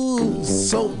blues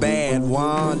so bad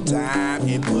one time,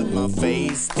 it put my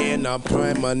face in a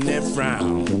permanent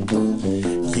frown.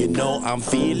 You know I'm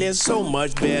feeling so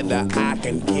much better, I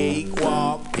can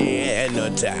cakewalk in the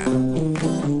town.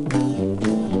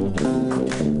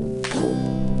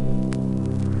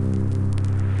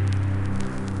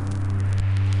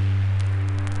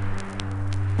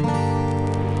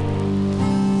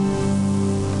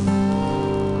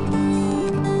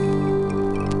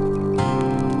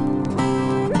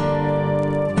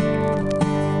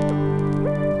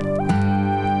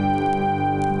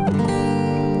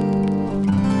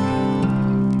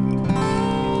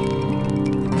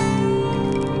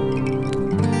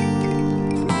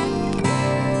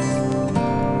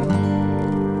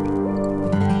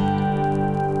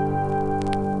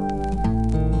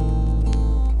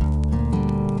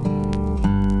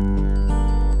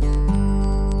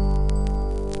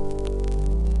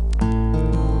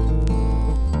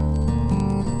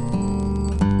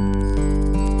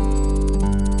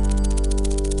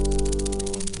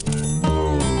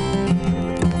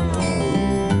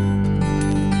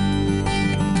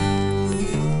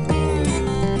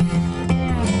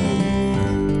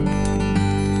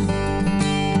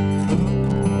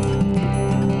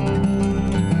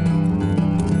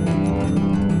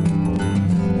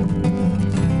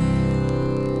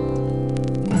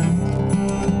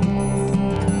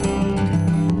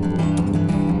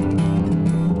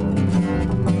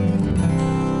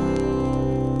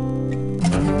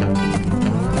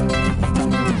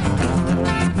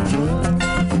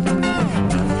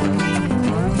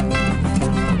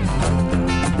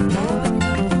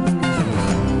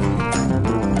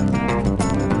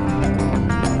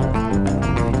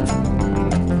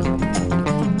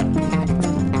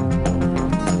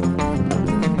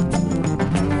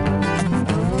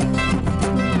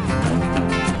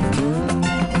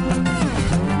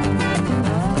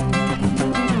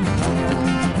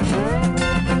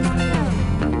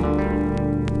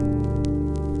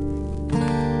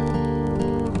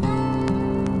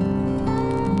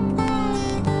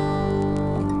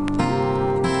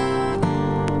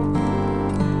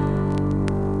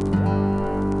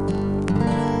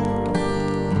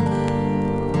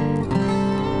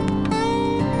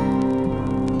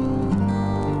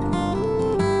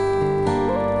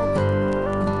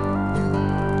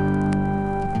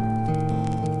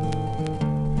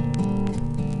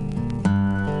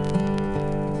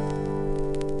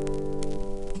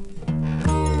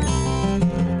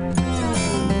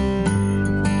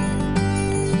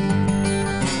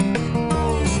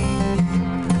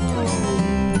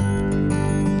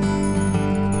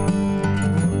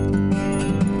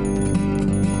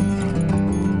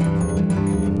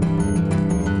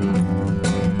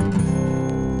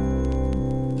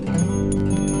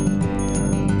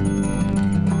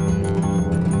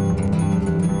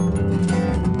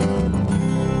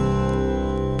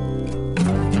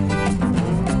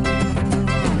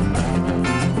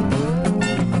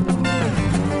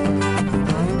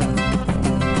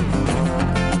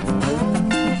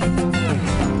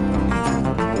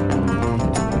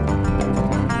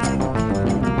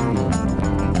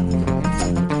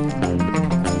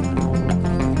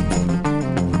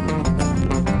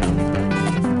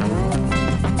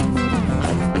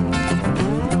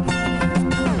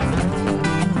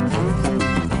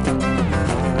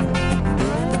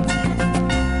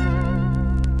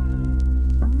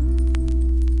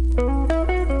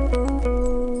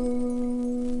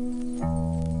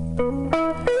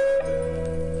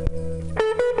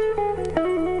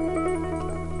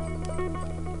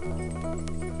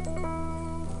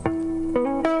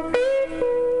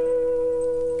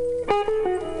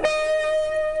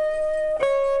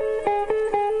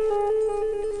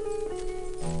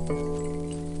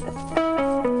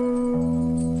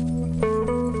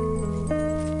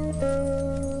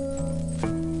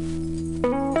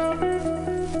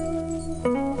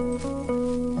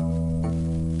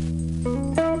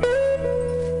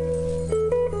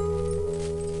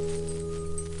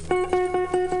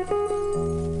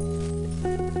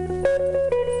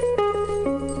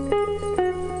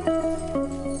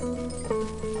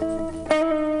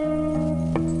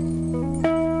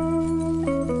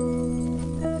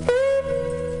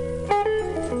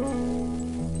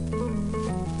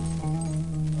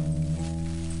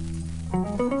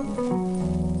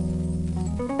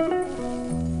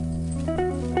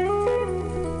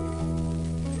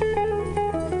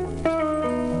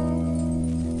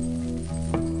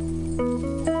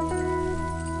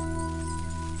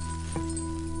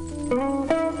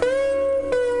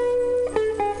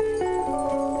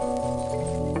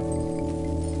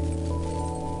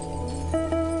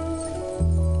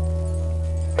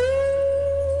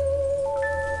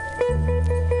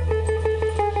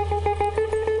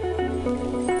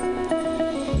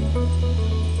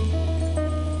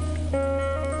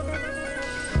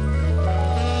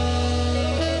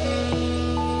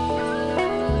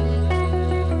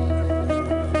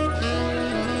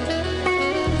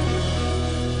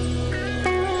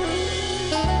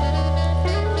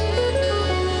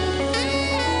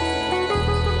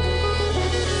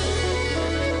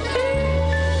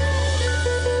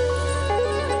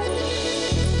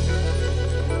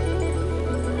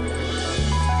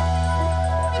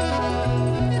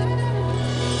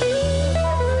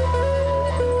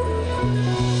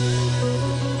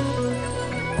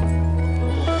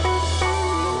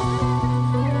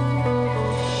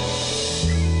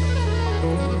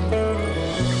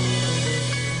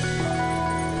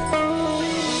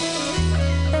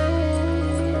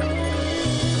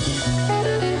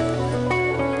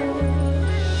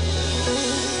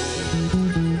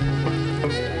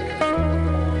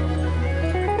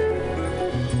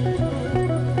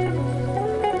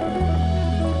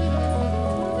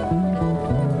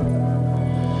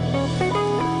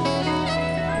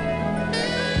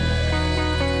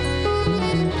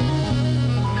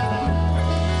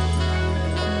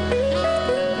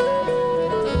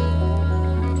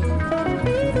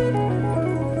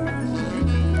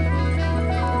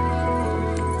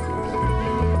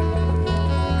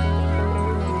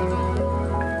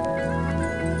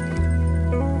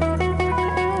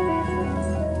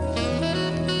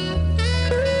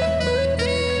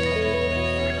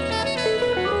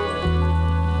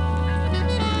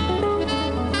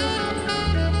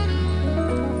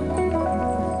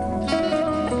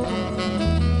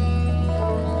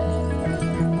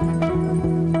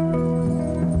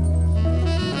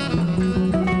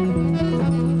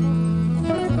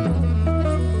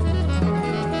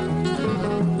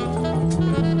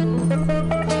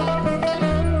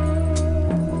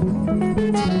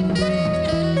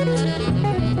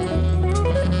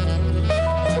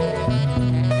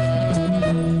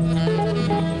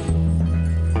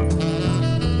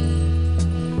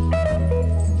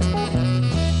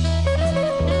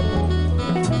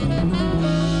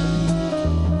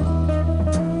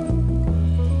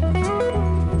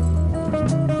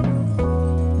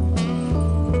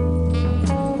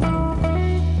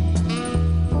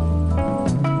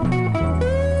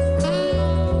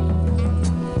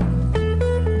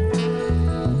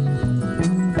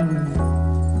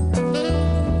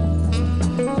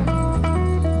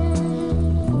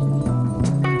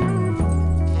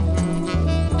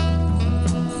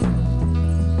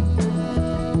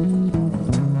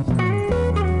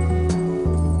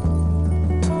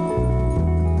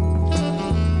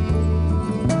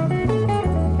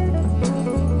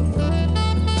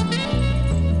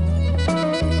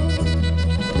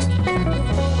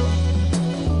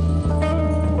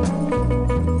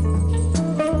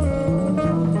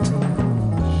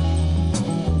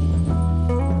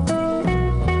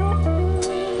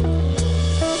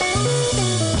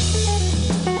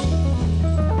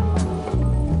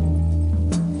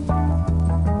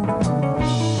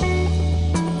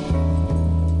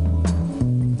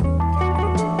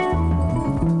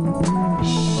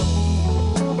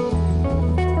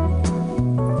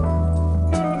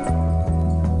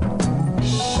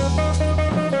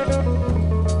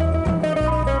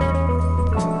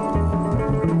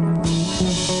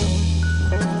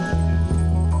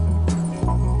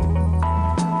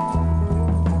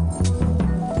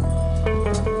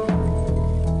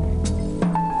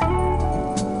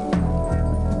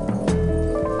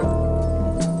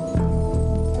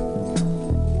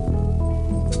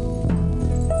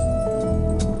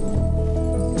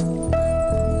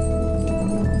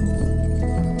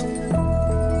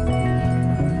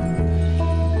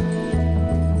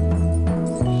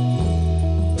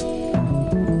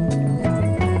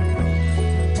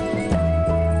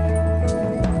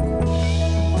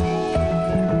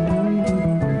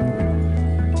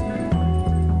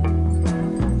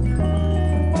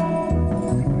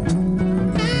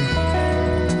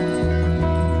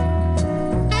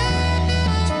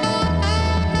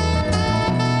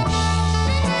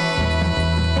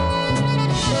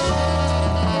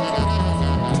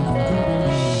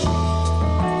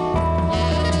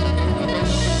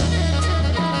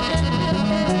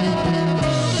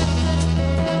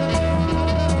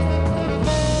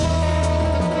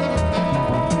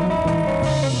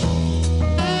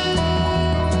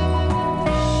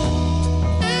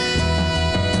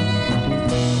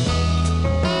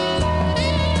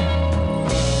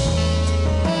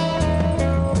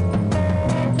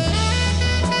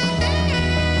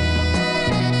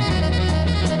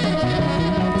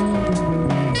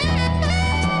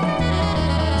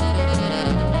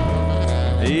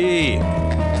 Hey,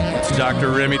 it's Dr.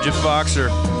 Remy J.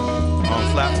 Foxer on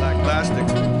FlatBlackPlastic.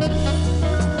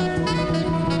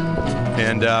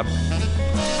 And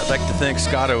I'd like to thank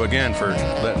Scotto again for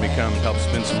letting me come help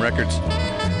spin some records.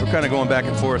 We're kind of going back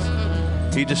and forth.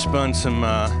 He just spun some,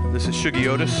 this is Shuggy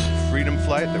Otis, Freedom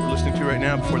Flight, that we're listening to right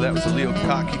now. Before that was a Leo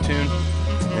Kottke tune.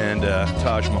 And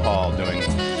Taj Mahal doing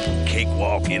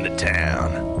Cakewalk into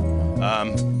Town.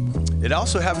 It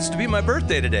also happens to be my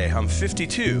birthday today. I'm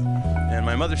 52. And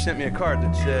my mother sent me a card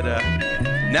that said,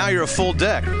 now you're a full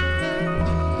deck.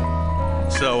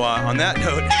 So on that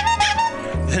note,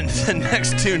 the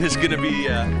next tune is going to be,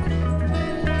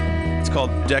 it's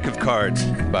called Deck of Cards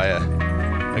by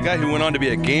a guy who went on to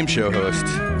be a game show host.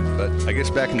 But I guess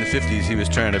back in the 50s he was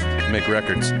trying to make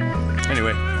records.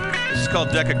 Anyway, this is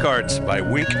called Deck of Cards by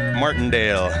Wink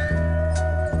Martindale.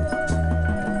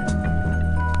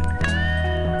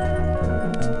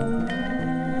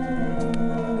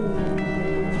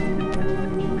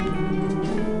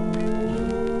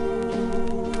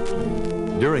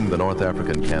 During the North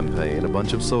African campaign, a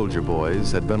bunch of soldier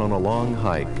boys had been on a long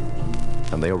hike,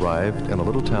 and they arrived in a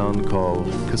little town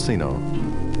called Casino.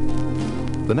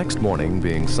 The next morning,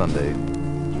 being Sunday,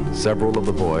 several of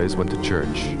the boys went to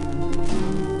church.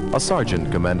 A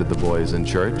sergeant commanded the boys in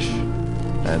church,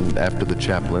 and after the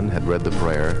chaplain had read the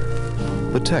prayer,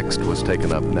 the text was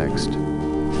taken up next.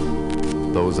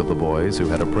 Those of the boys who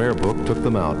had a prayer book took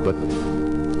them out, but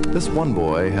this one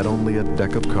boy had only a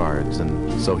deck of cards, and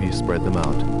so he spread them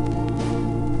out.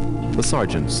 The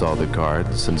sergeant saw the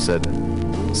cards and said,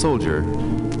 "Soldier,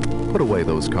 put away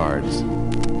those cards."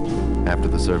 After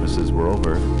the services were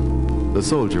over, the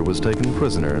soldier was taken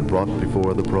prisoner and brought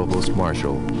before the provost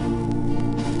marshal.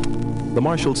 The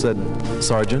marshal said,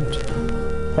 "Sergeant,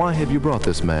 why have you brought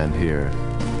this man here?"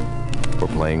 "For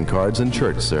playing cards in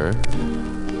church, sir."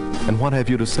 "And what have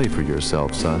you to say for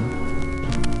yourself, son?"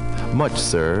 "Much,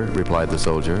 sir," replied the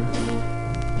soldier.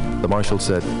 The marshal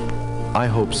said, "I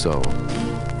hope so,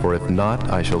 for if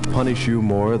not, I shall punish you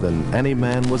more than any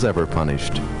man was ever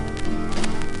punished."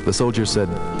 The soldier said,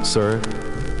 "Sir,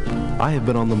 I have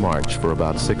been on the march for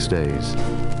about 6 days.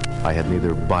 I had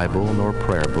neither Bible nor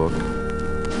prayer book,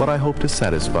 but I hope to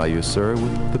satisfy you, sir,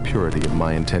 with the purity of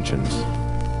my intentions."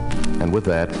 And with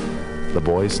that, the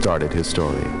boy started his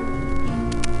story.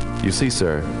 "You see,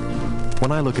 sir,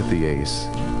 when I look at the ace,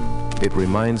 it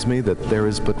reminds me that there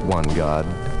is but one God,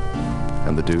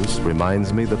 and the deuce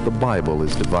reminds me that the Bible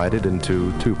is divided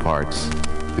into 2 parts,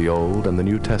 the Old and the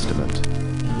New Testament.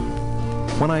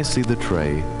 When I see the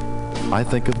tray, I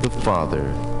think of the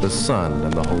Father, the Son,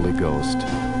 and the Holy Ghost.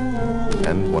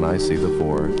 And when I see the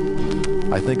 4,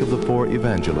 I think of the 4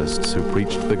 evangelists who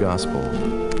preached the gospel.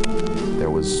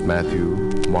 There was Matthew,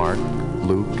 Mark,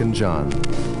 Luke, and John.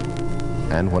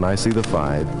 And when I see the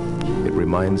 5, it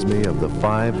reminds me of the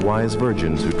 5 wise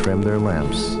virgins who trimmed their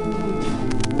lamps.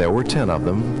 There were 10 of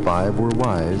them. 5 were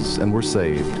wise and were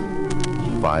saved.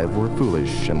 5 were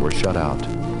foolish and were shut out.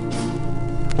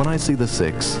 When I see the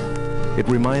 6, it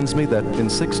reminds me that in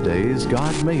 6 days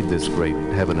God made this great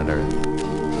heaven and earth.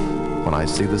 When I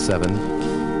see the 7,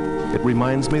 it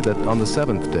reminds me that on the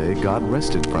 7th day God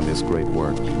rested from his great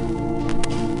work.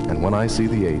 And when I see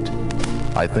the 8,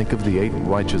 I think of the 8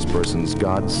 righteous persons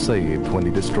God saved when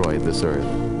he destroyed this earth.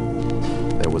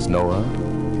 There was Noah,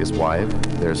 his wife,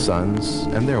 their sons,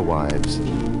 and their wives.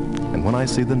 And when I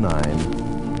see the 9,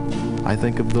 I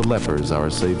think of the lepers our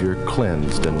Savior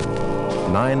cleansed, and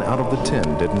 9 out of the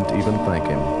 10 didn't even thank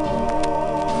him.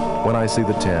 When I see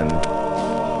the 10,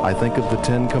 I think of the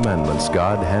 10 commandments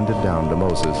God handed down to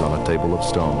Moses on a table of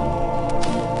stone.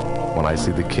 When I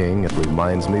see the King, it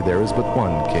reminds me there is but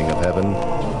one King of heaven,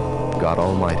 God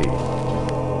Almighty.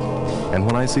 And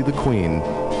when I see the Queen,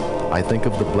 I think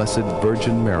of the Blessed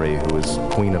Virgin Mary, who is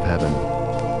Queen of Heaven.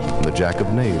 And the Jack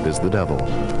of Knave is the devil.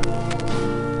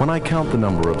 When I count the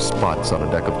number of spots on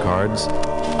a deck of cards,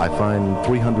 I find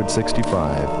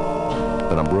 365,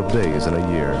 the number of days in a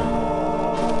year.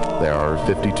 There are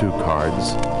 52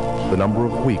 cards, the number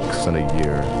of weeks in a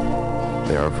year.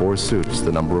 There are 4 suits,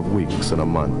 the number of weeks in a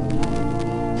month.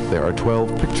 There are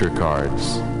 12 picture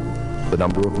cards, the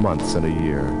number of months in a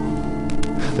year.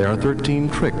 There are 13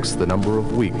 tricks, the number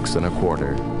of weeks in a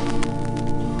quarter.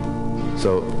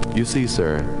 So, you see,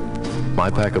 sir, my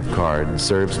pack of cards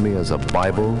serves me as a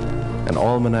Bible, an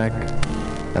almanac,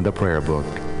 and a prayer book.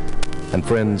 And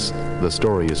friends, the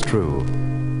story is true.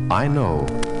 I know.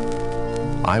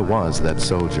 I was that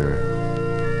soldier.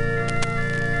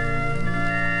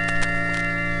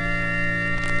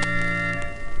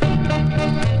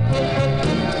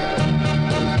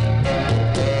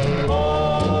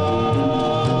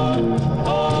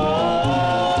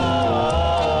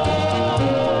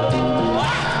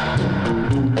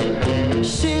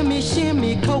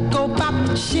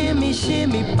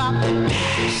 shimmy, shimmy, bop.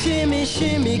 Shimmy,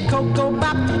 shimmy, cocoa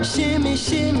bop. Shimmy,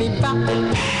 shimmy, bop.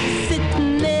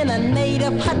 Sitting in a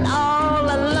native hut all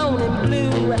alone and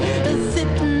blue.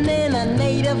 Sitting in a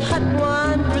native hut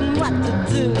wondering what to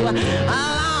do.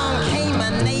 Along came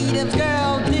a native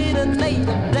girl, did a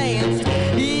native dance.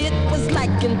 It was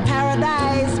like in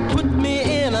paradise, put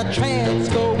me in a trance.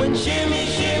 Going shimmy,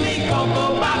 shimmy,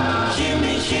 cocoa bop.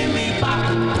 Shimmy, shimmy,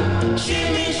 bop.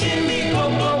 Shimmy, shimmy,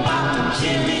 cocoa bop.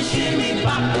 Shimmy, shimmy,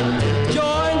 bop.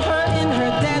 Join her in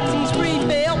her dancing spree,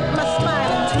 felt my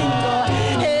spine and tingle.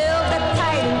 Held her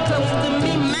tight and close to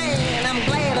me, man, I'm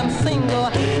glad I'm single.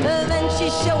 Then she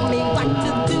showed me what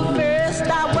to do. First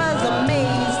I was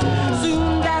amazed.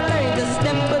 Soon I learned a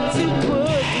step or two,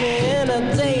 put me in a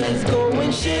daze.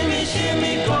 Going shimmy,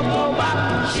 shimmy, cocoa bop.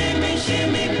 Shimmy,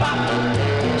 shimmy, bop.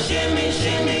 Shimmy,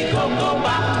 shimmy, cocoa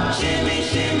bop. Shimmy,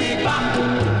 shimmy, bop.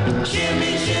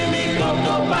 Shimmy, shimmy,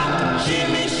 cocoa bop.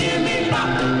 Shimmy, shimmy, bop.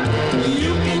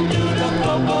 You can do the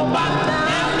cocoa bop.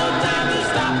 Have no time to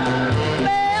stop.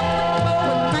 Left foot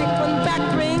forward, right one back,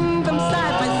 bring them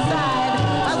side by side.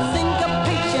 A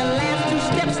syncopate your last two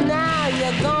steps, now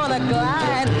you're gonna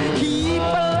glide. Keep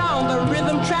along the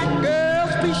rhythm track,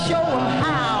 girls, be show 'em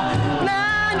how.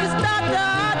 Now you start to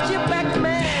arch your back,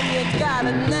 man, you got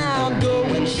it now.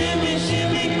 Going shimmy,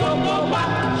 shimmy, cocoa bop.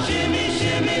 Shimmy,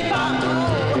 shimmy, bop.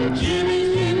 Shimmy,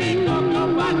 shimmy, cocoa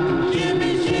bop.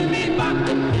 Shimmy, shimmy, bop.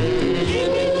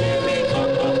 Shimmy, shimmy,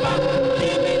 cocoa bop.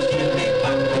 Shimmy, shimmy,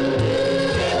 bop.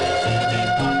 Shimmy,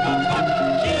 shimmy, cocoa bop.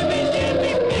 Shimmy,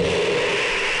 shimmy,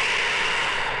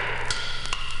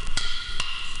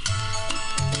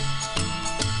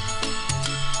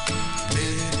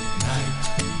 Midnight,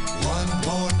 one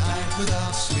more night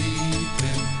without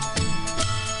sleeping.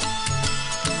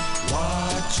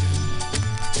 Watching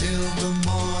till the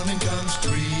morning comes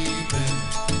creeping.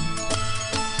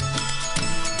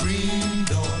 Green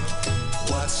door,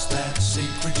 what's that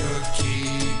secret you're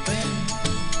keeping?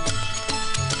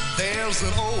 There's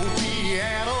an old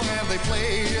piano and they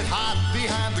play it hot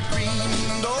behind the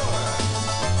green door.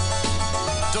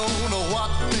 Don't know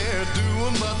what they're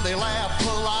doing, but they laugh a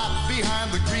lot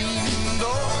behind the green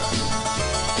door.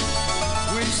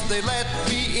 Wish they let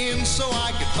me in so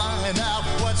I could find out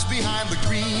what's behind the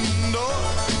green door.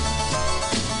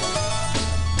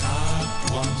 Not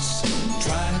once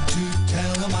tried to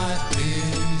tell them I'd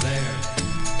been there.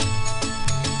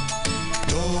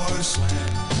 Door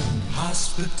slammed,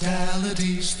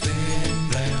 hospitality's thin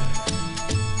there.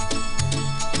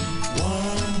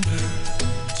 Wonder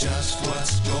just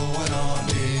what's going on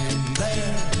in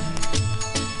there.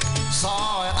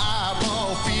 Saw an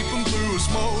eyeball peeping through a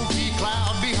smoky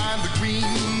cloud behind the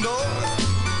green door.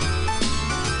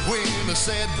 When I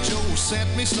said Joe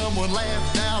sent me, someone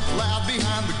laughed out loud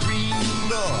behind the green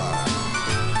door.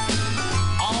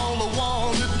 All I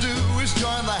want to do is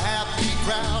join the happy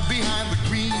crowd behind the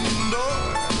green door.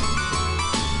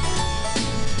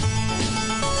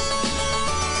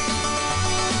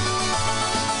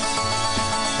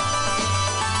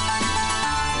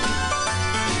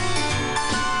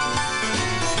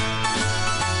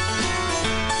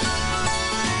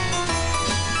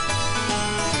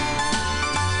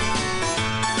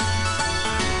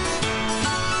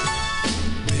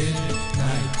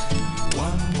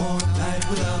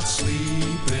 Without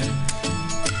sleeping,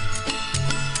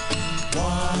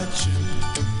 watching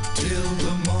till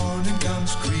the morning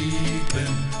comes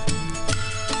creeping.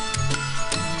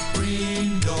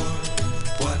 Green door,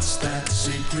 what's that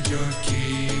secret you're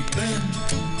keeping?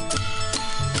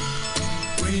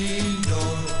 Green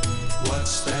door,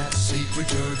 what's that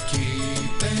secret you're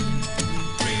keeping?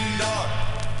 Green door.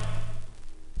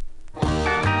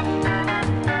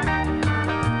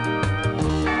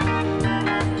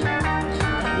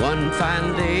 One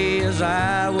fine day as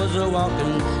I was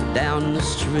a-walking down the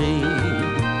street,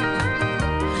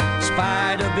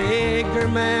 spied a bigger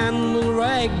man with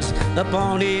rags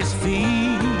upon his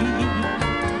feet.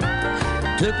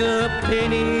 Took a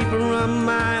penny from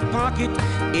my pocket,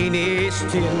 in his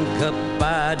tin cup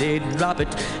I did drop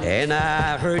it, and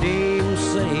I heard him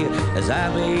say as I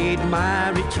made my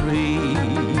retreat,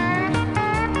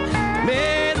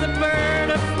 may the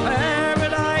bird of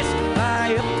paradise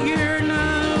fly up your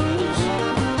nose,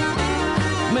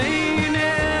 may an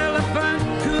elephant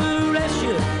caress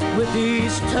you with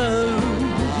his toes,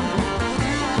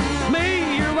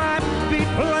 may your wife be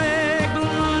plagued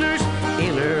with runners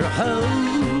in her hose,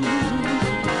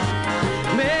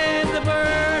 may the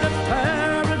bird of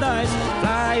paradise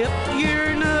fly up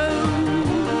your nose.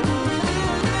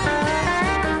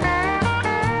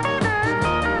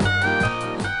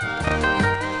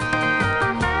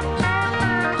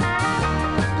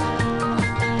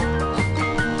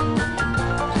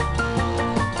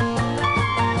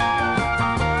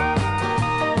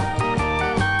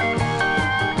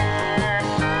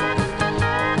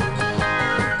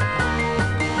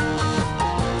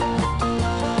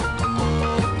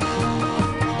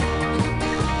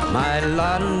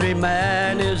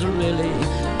 laundryman is really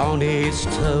on his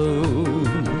toes.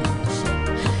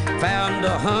 Found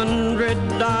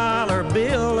 $100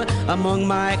 bill among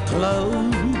my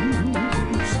clothes.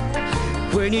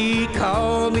 When he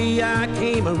called me, I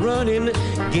came running,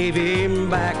 gave him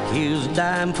back his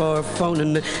dime for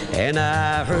phoning, and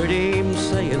I heard him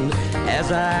saying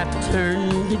as I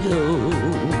turned to go,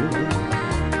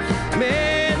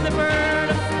 may the bird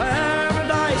of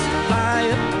paradise fly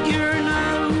up your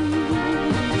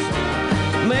nose.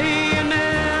 May an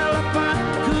elephant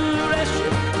caress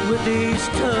you with his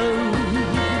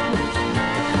toes.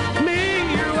 May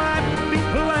your wife be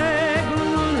flag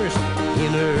runners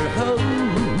in her hose.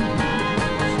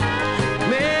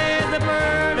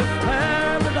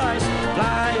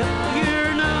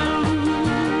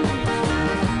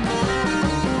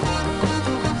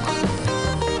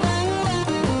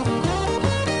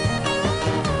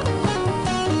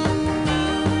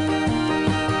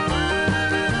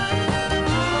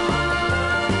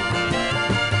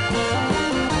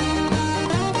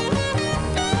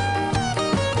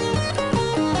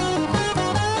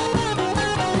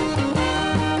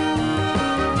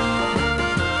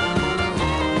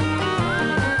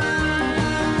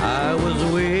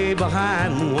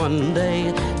 Behind one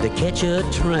day to catch a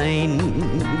train.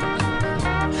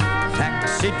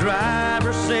 Taxi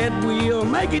driver said we'll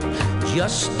make it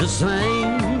just the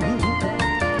same.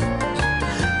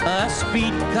 A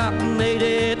speed cop made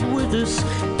it with us,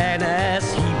 and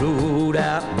as he rode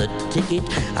out the ticket,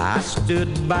 I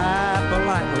stood by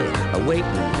politely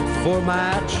waiting for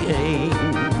my change.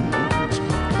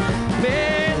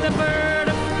 May the bird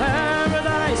of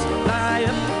paradise fly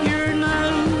up your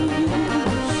nose.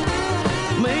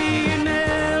 May an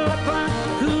elephant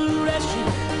caress you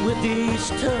with his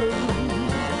toes.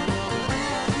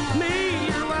 May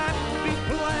your wife be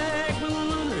flag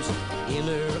ballooners in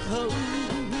her hose.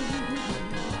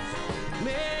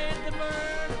 May the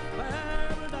bird of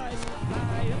paradise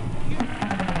fly up your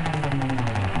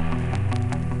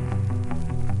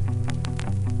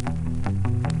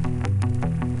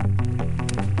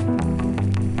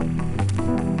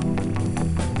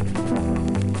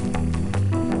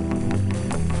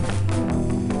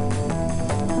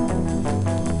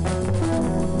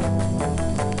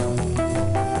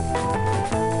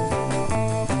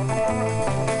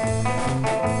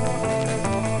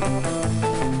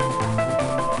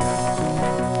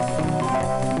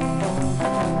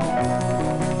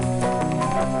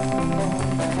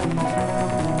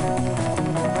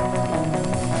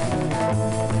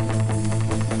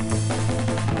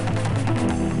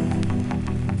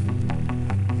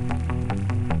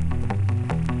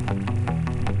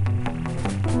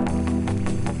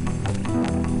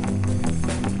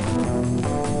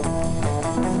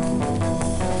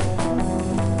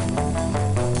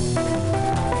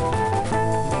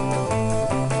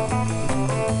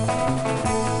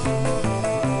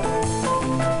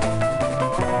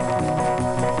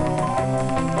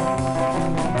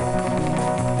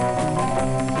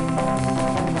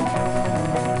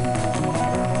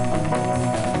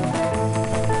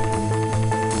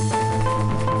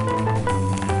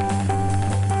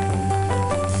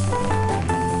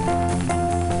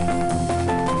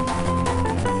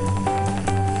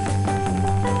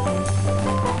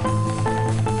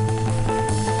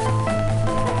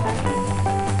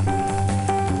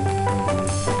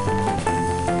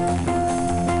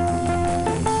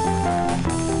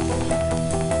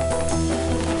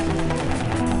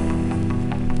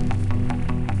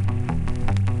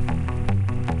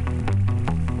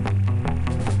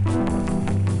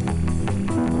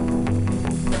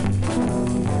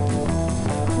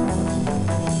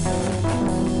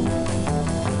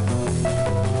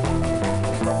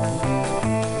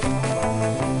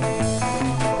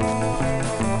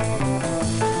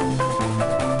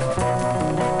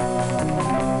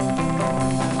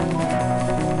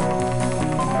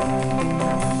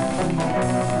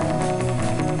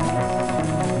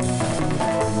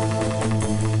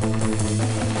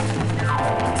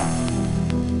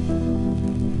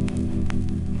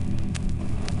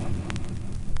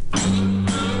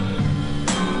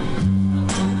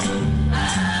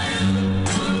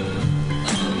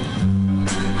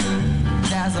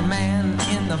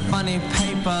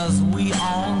papers we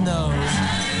all know.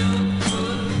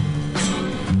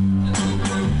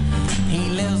 He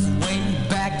lives way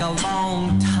back a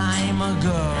long time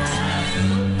ago.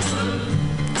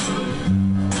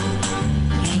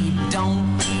 He don't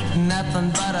eat nothing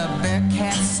but a bear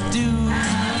cat stew.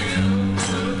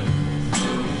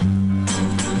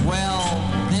 Well,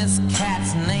 this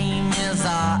cat's name is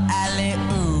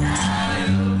Alley-Oo.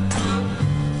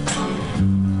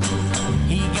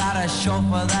 He got a chauffeur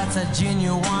a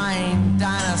genuine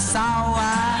dinosaur,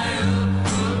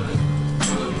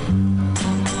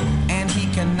 and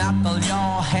he can knuckle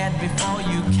your head before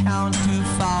you count too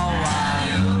far.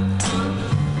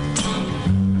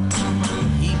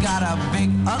 He got a big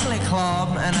ugly club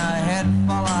and a head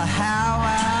full of hair,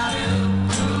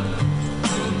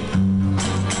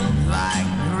 like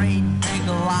great big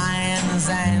lions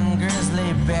and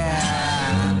grizzly bears.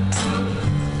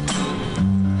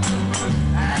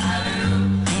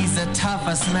 He's the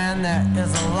toughest man there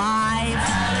is alive,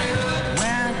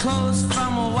 wearing clothes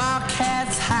from a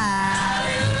wildcat's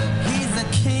hide. He's the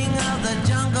king of the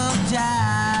jungle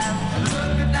jive.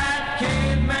 Look at that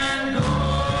caveman go.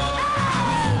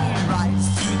 He rides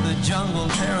through the jungle,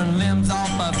 tearing limbs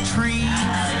off of trees,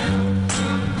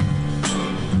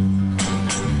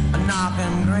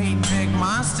 knocking great big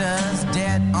monsters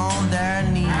dead on their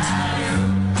knees.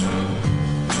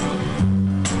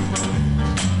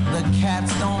 The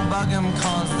cats don't bug him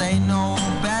cause they know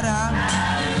better,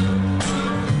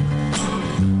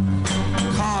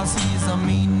 cause he's a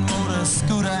mean motor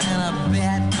scooter and a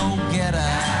bad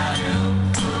go-getter.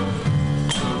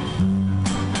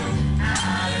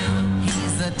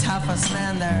 He's the toughest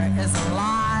man there is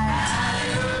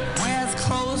alive, wears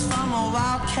clothes from a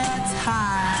wildcat's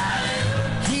hide.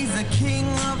 He's the king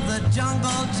of the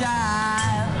jungle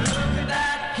jive. Look at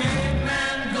that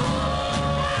caveman go.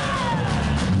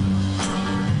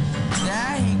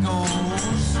 There he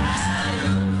goes.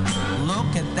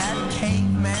 Look at that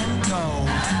caveman go.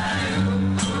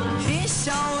 He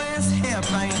sure is hip,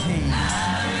 ain't he?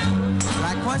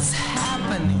 Like what's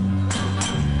happening?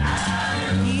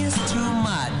 He is too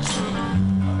much.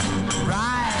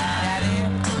 Right, Daddy,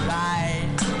 right.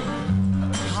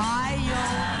 Hi, yo,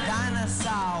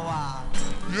 dinosaur.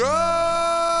 Yo!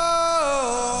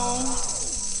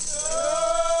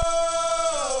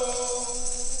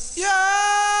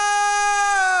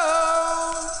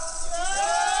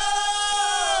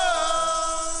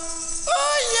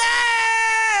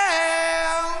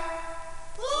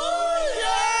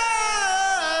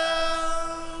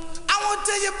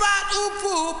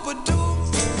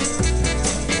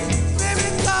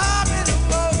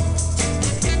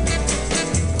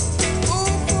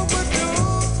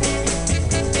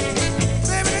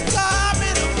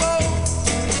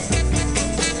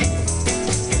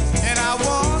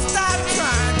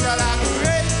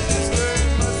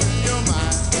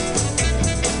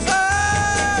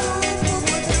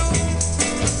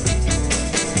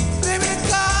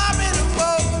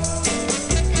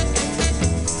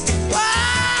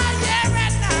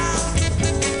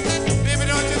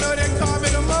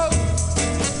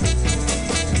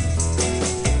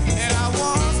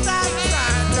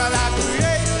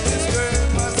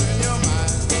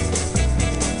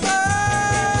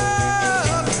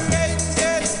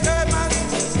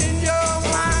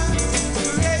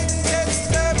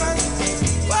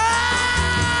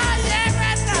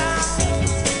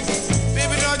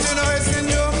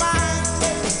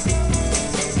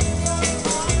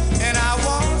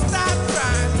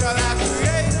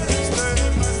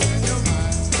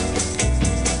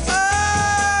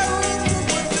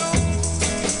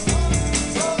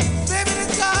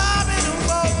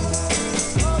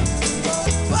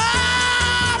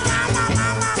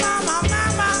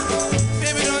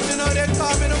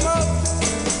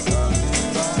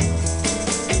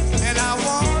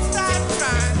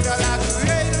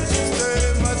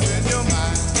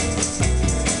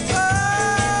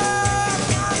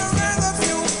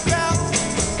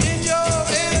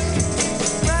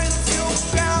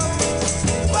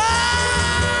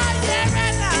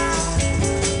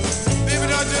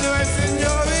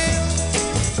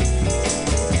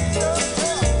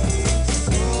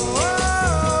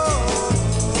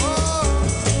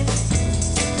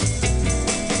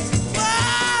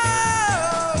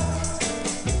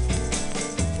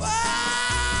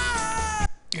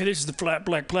 This is the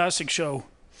FlatBlackPlastic show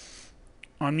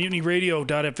on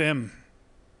MutinyRadio.fm.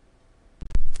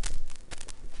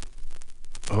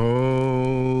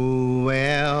 Oh,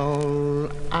 well,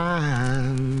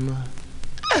 I'm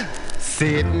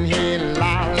sitting here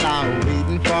la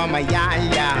waiting for my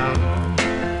ya-ya.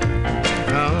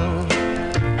 Oh,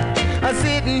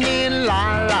 sitting here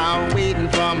la waiting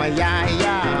for my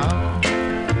ya-ya.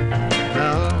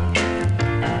 Oh,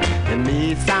 it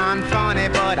may sound funny,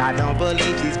 but I don't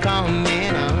believe she's coming.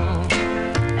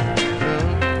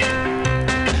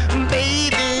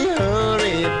 Baby,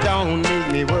 hurry, don't make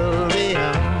me worry.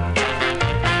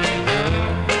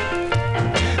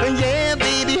 Yeah,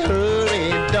 baby,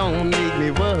 hurry, don't make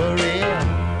me worry.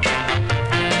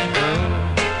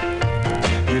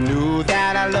 You know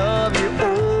that I love you,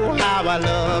 oh, how I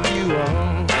love you.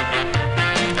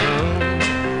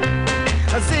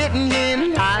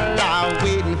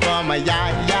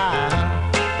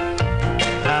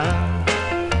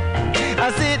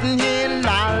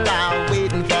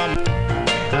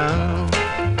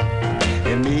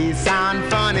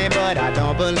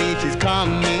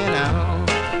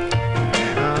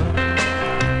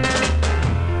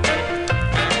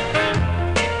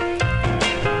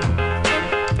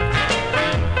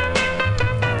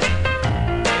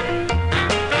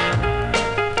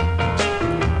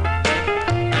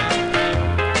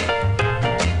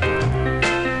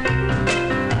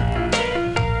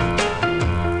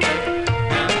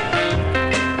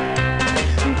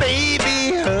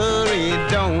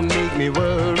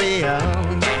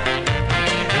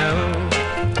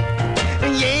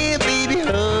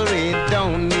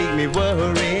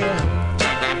 worry.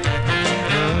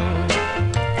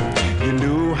 You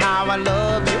know how I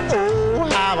love you, oh,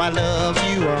 how I love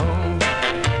you,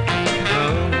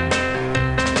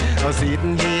 I'm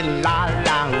sitting here la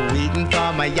la waiting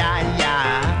for my ya.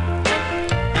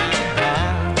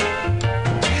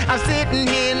 I'm sitting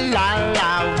here la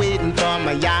la waiting for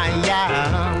my ya.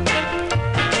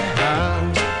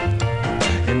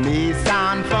 It may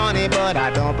sound funny, but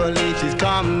I don't believe she's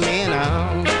coming.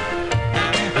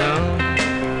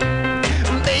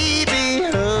 Baby,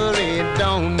 hurry,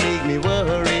 don't make me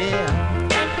worry.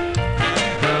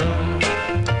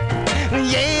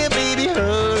 Yeah, baby,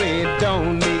 hurry,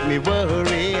 don't make me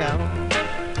worry.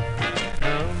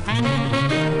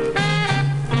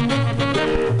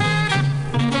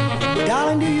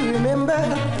 Darling, do you remember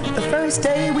the first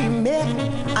day we met?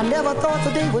 I never thought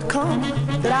the day would come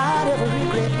that I'd ever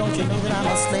regret. Don't you know that I'm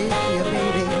a slave for you,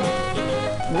 baby?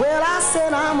 Well, I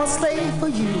said I'm a slave for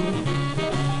you.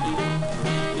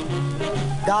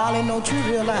 Darling, don't you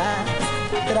realize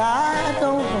that I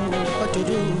don't know what to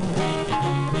do?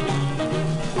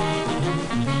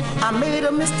 I made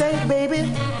a mistake, baby,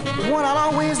 one I'll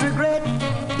always regret.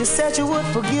 You said you would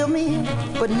forgive me,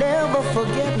 but never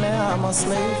forget me. I'm a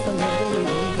slave for you, baby.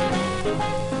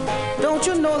 Don't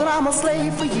you know that I'm a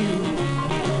slave for you?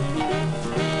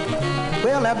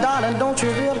 Well, now, darling, don't you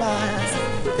realize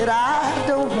that I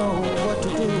don't know what to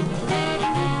do?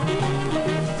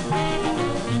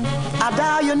 I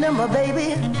dial your number,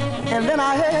 baby, and then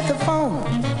I heard the phone.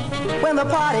 When the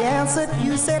party answered,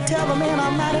 you said, tell the man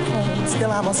I'm not at home.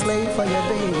 Still, I'm a slave for you,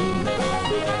 baby.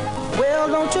 Well,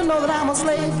 don't you know that I'm a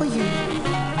slave for you?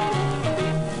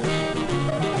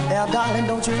 Now, darling,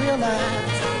 don't you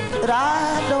realize that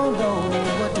I don't know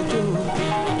what to do?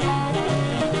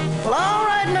 Well, all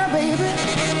right now, baby.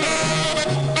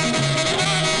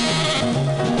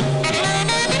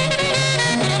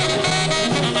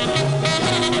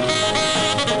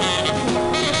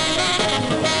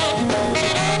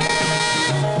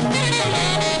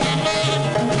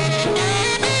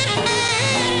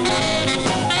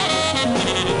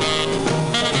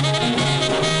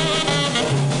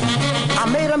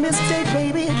 Mistake,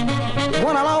 baby,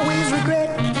 one I'll always regret.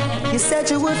 You said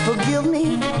you would forgive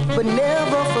me, but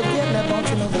never forget. Now, don't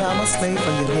you know that I'm a slave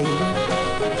for you, baby?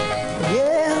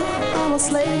 Yeah, I'm a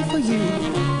slave for you.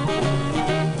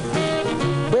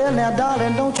 Well, now,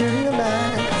 darling, don't you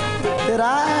realize that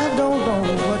I don't know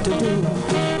what to do?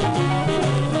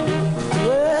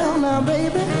 Well, now,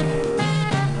 baby,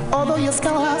 although you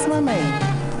scandalize my name,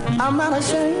 I'm not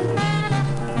ashamed.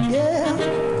 Yeah.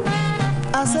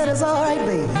 I said it's all right,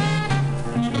 baby.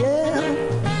 Yeah,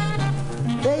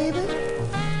 baby,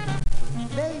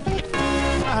 baby.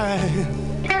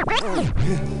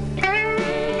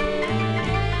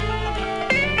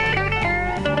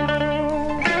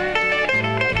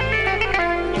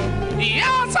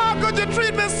 Yes, how could you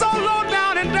treat me so low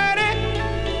down and dirty?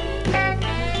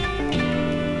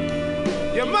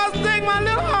 You must think my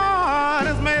little heart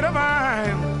is made of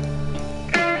iron.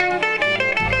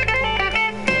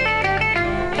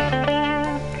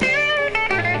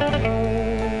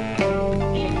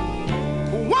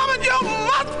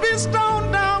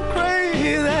 Stone down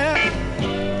crazy.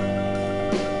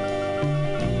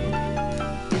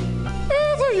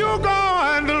 So you're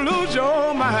going to lose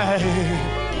your mind.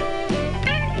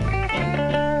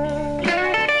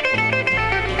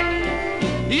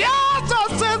 Yeah, so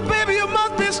says, baby, you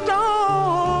must be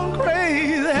stone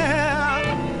crazy.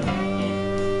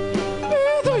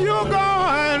 So you're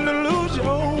going to lose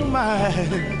your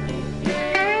mind.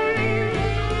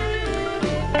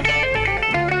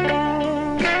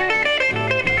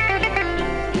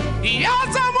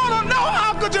 Yes, I wanna know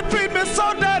how could you treat me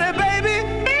so dirty, baby?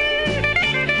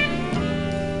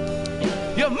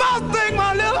 You must think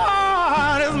my little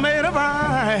heart is made of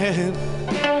iron.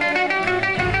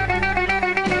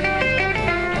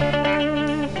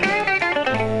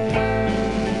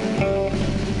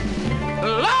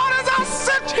 Lord, as I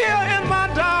sit here in my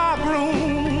dark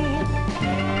room,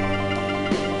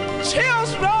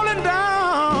 chills rolling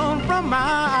down from my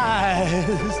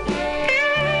eyes.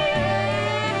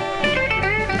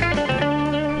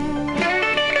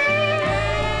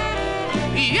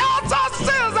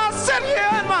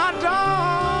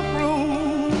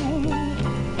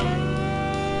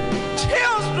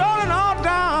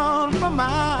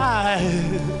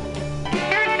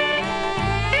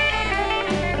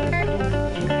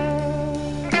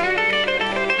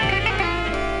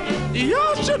 You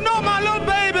should know my little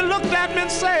baby looked at me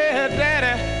and said,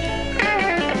 Daddy,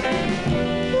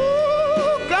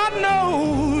 ooh, God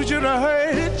knows you're a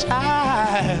hurted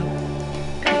child.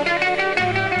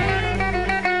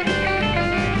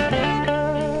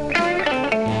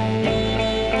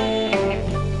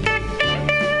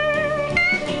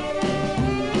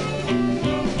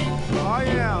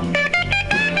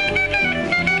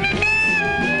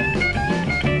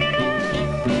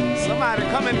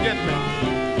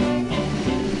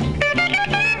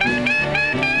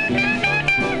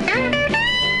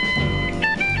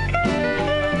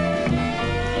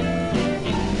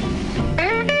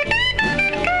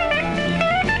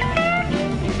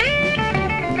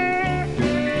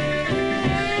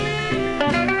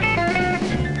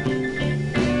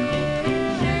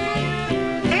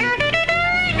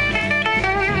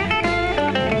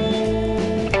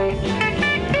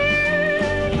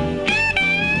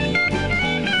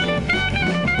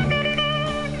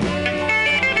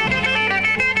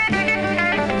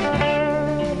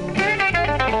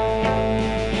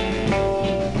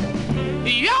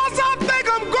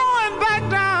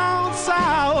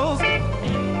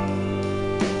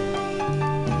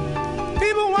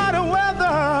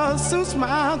 suits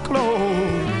my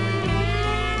clothes.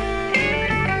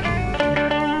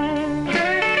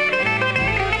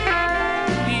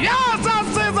 Yes, I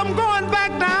says I'm going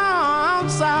back down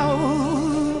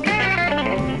south,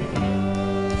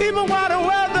 even while the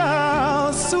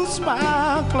weather suits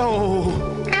my clothes.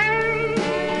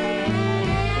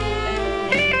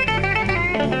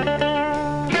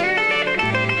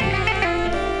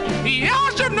 Y'all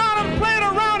should not have played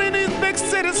around in these big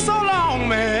cities so long,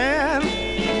 man. Ooh,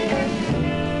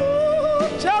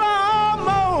 till I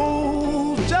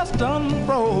almost just done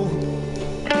froze.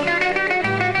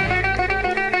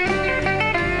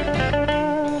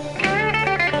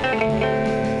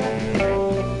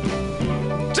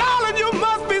 Darling, you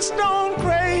must be stone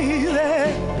crazy,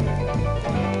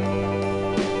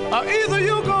 or either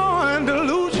you're going to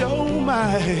lose your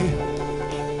mind.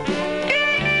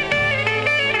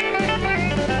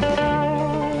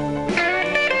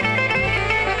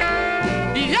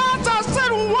 Yes, I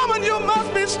said, woman, you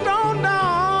must be stone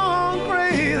down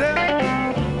crazy.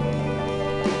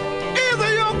 Either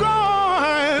you're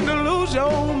going to lose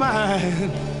your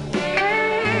mind.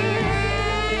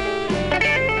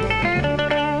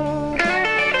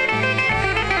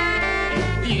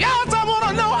 Yes, I want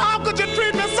to know, how could you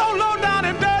treat me so low down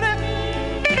and dirty?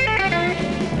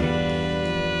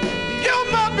 You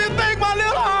must be think my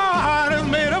little heart is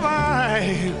made of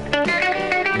iron.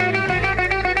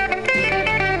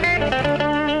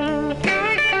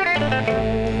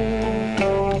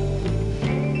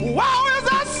 Wow, as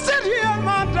I sit here in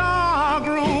my dark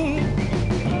room,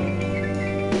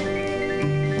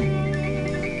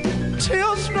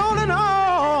 tears rolling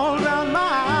all down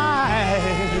my eyes.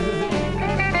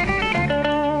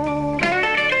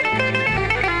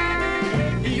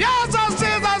 Yes, I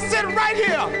sit right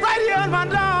here in my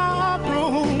dark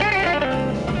room,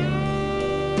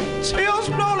 tears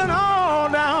rolling all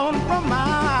down from my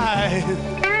eyes.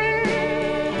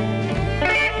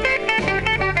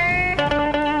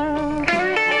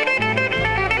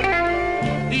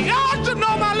 Y'all should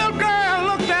know my little girl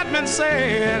looked at me and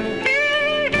said,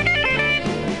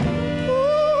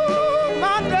 ooh,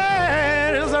 my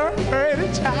dad is a pretty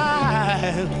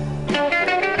child.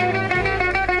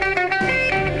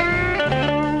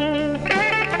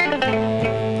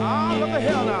 Oh, look at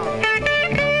here now.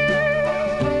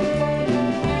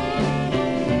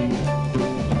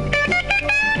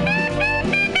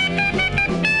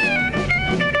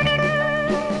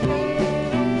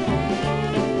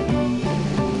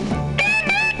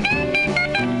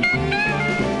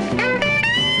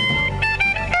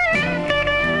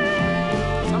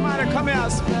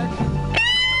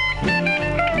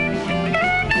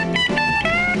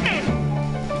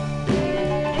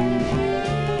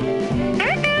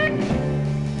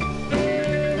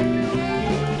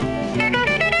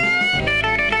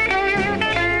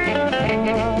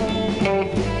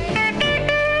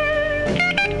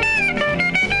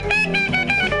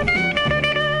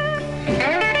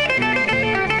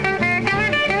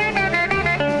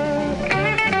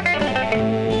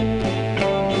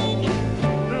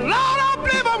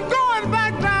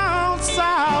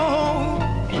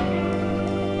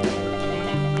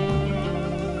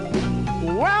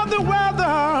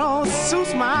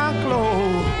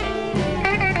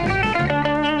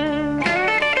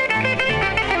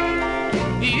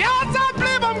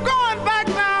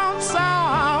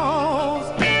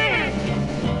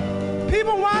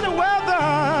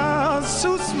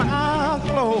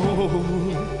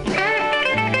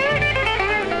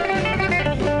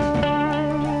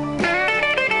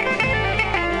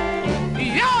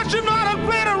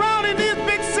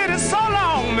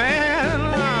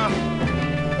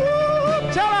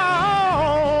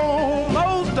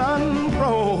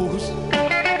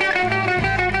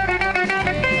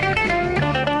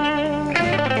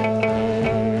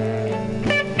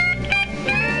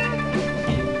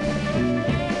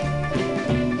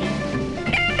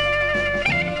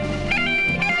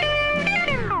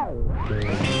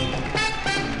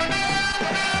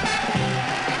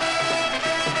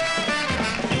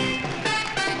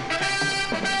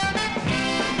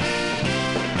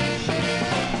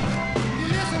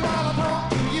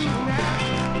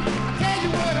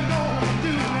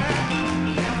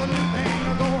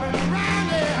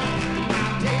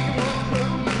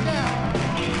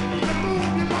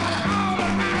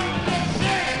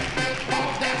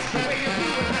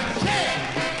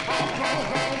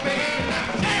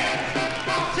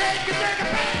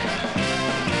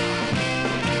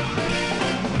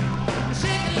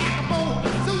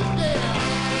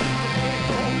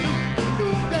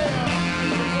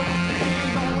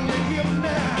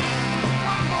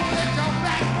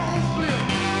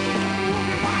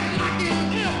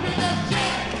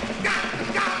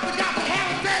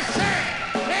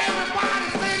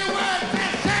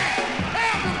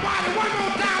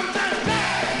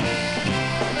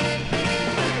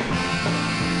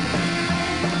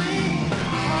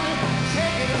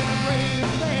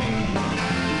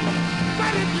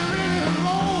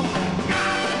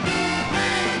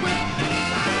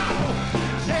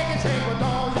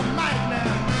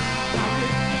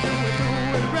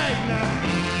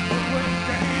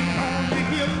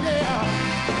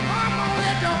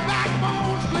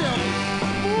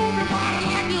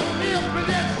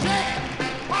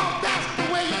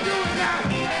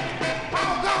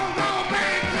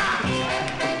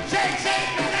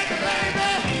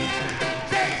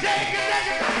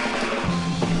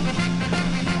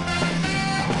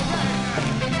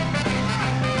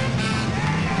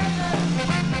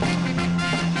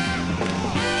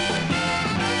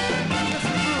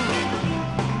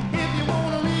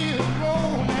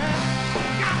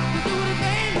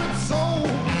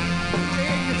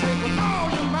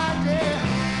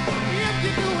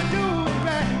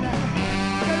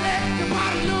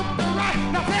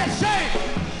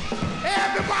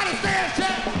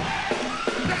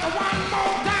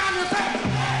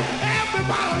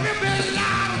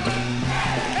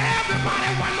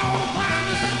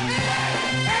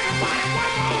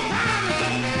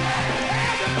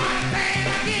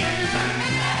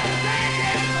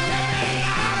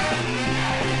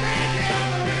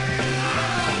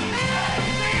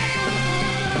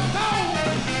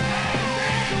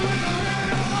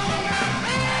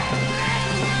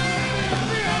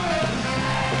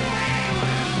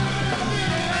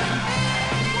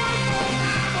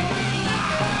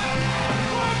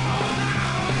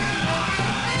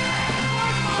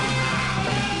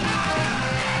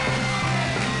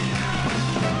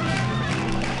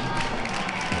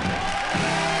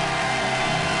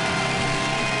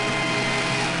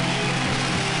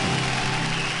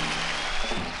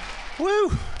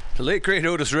 The late great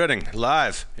Otis Redding,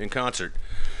 live in concert.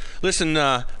 Listen,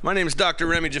 my name is Dr.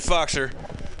 Remy J. Foxer,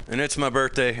 and it's my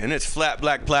birthday, and it's Flat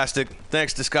Black Plastic.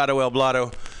 Thanks to Scotto El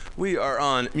Blotto. We are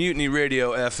on Mutiny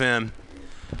Radio FM,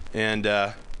 and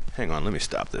hang on, let me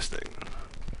stop this thing.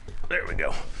 There we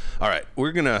go. All right,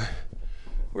 we're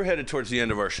headed towards the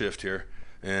end of our shift here,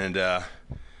 and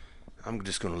I'm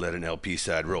just gonna let an LP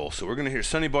side roll. So we're gonna hear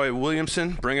Sonny Boy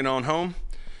Williamson, Bring It On Home.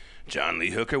 John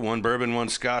Lee Hooker, One Bourbon, One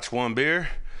Scotch, One Beer.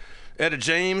 Etta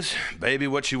James, Baby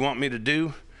What You Want Me to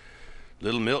Do.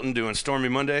 Little Milton doing Stormy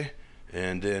Monday.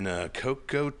 And then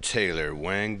Coco Taylor,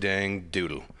 Wang Dang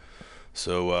Doodle.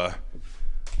 So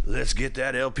let's get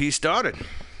that LP started.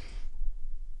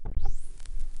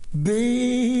 Baby,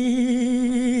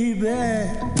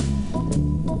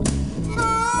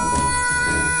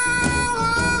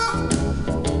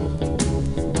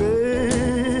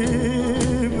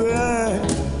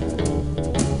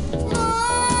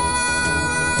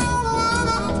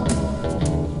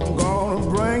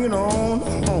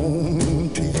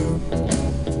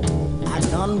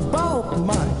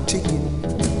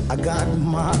 I got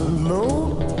my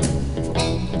load.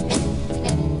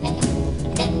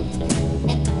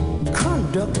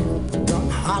 Conduct done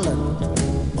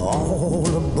hollered all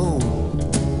aboard.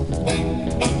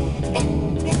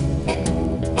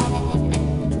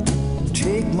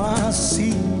 Take my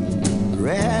seat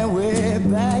right way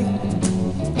back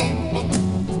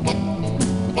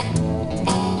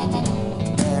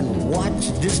and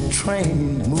watch this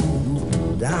train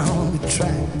move down the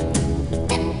track.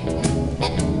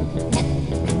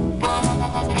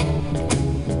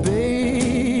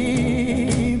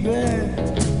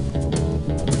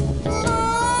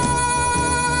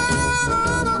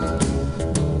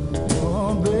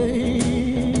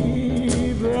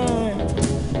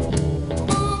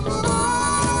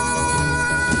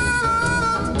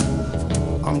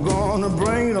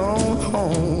 Bring it on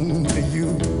home to you.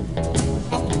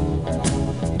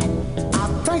 I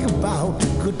think about the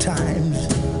good times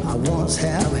I once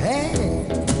have had.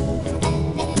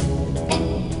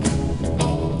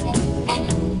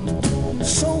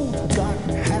 Soul got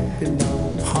happy,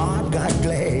 heart got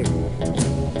glad.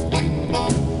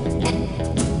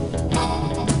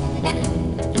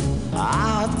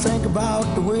 I think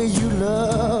about the way you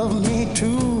love me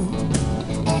too.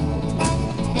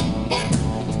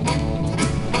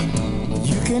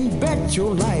 You can bet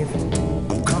your life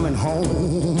I'm coming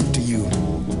home to you.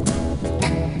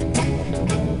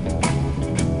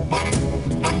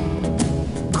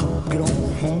 Come get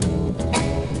on home.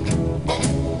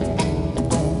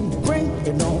 Gonna bring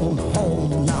it on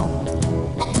home now.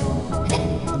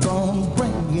 Gonna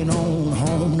bring it on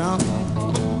home now.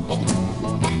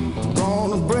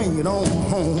 Gonna bring it on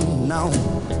home now.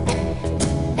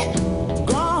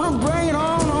 Gonna bring it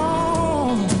on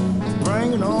home.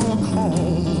 Bring it on home.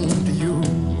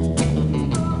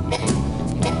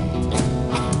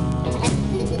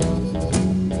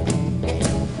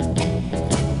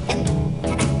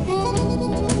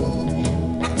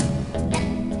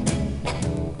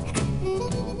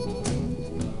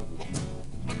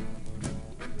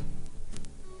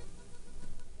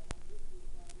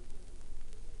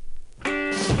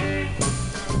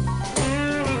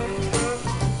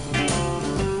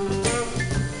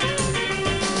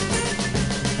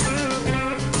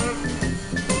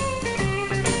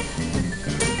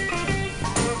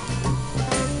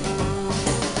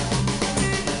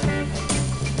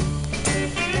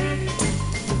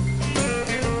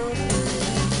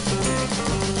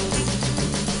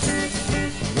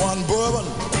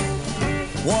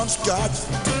 Scotch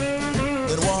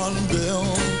in one bill,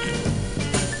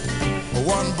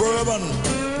 one bourbon,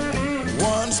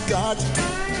 one scotch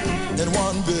in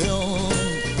one bill.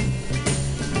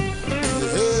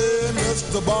 Hey,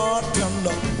 Mr.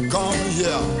 Bartender, come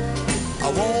here. I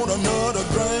want another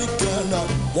drink and I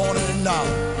want it now.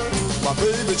 My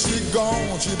baby, she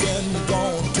gone, she been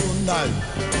gone tonight.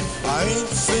 I ain't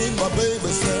seen my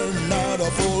baby since night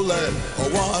of full light.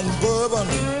 One bourbon,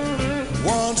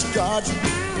 one scotch,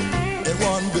 in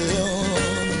one bill.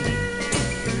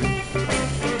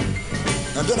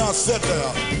 And then I sat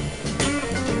there,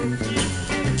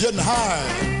 getting high,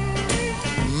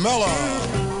 mellow,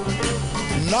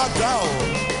 knocked out,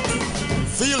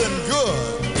 feeling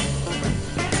good.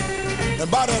 And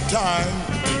by that time,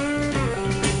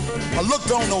 I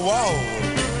looked on the wall,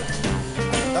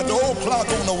 at the old clock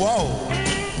on the wall.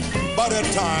 By that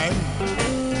time,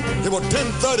 it was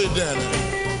 10:30 then.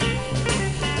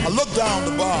 I looked down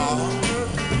the bar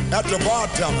at the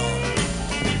bartender.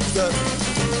 Said,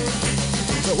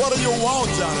 what do you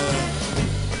want, Johnny?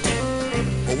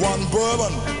 One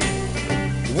bourbon,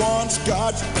 one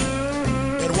scotch,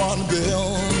 and one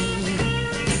bill.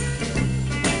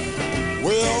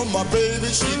 Well, my baby,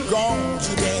 she gone,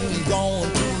 she been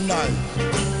gone tonight.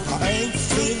 I ain't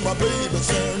seen my baby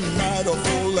since night of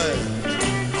full last.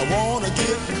 I wanna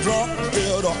get drunk,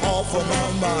 get her off of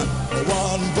my mind.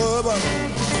 One bourbon,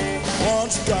 one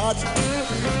scotch,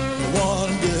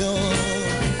 one bill.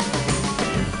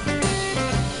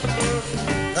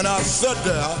 And I sat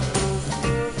there,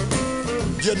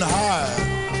 getting high,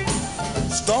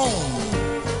 stoned,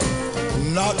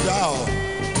 knocked out.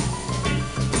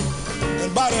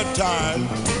 And by that time,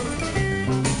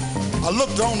 I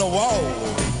looked on the wall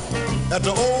at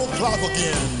the old clock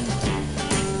again.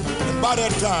 And by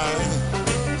that time,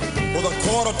 was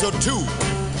 1:45.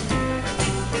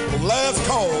 The last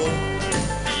call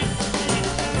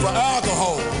for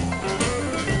alcohol.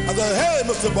 I said, hey,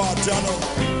 Mr. Bartender,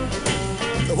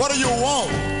 what do you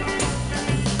want?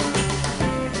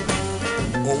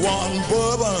 One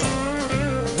bourbon,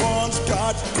 one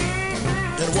scotch,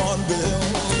 and one bill.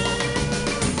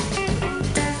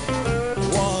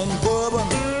 One bourbon,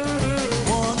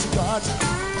 one scotch,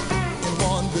 and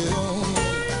one bill.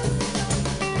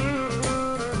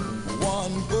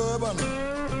 One bourbon,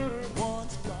 one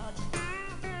scotch,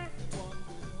 and one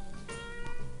bill.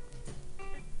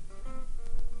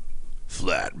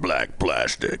 Flat Black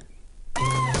Plastic.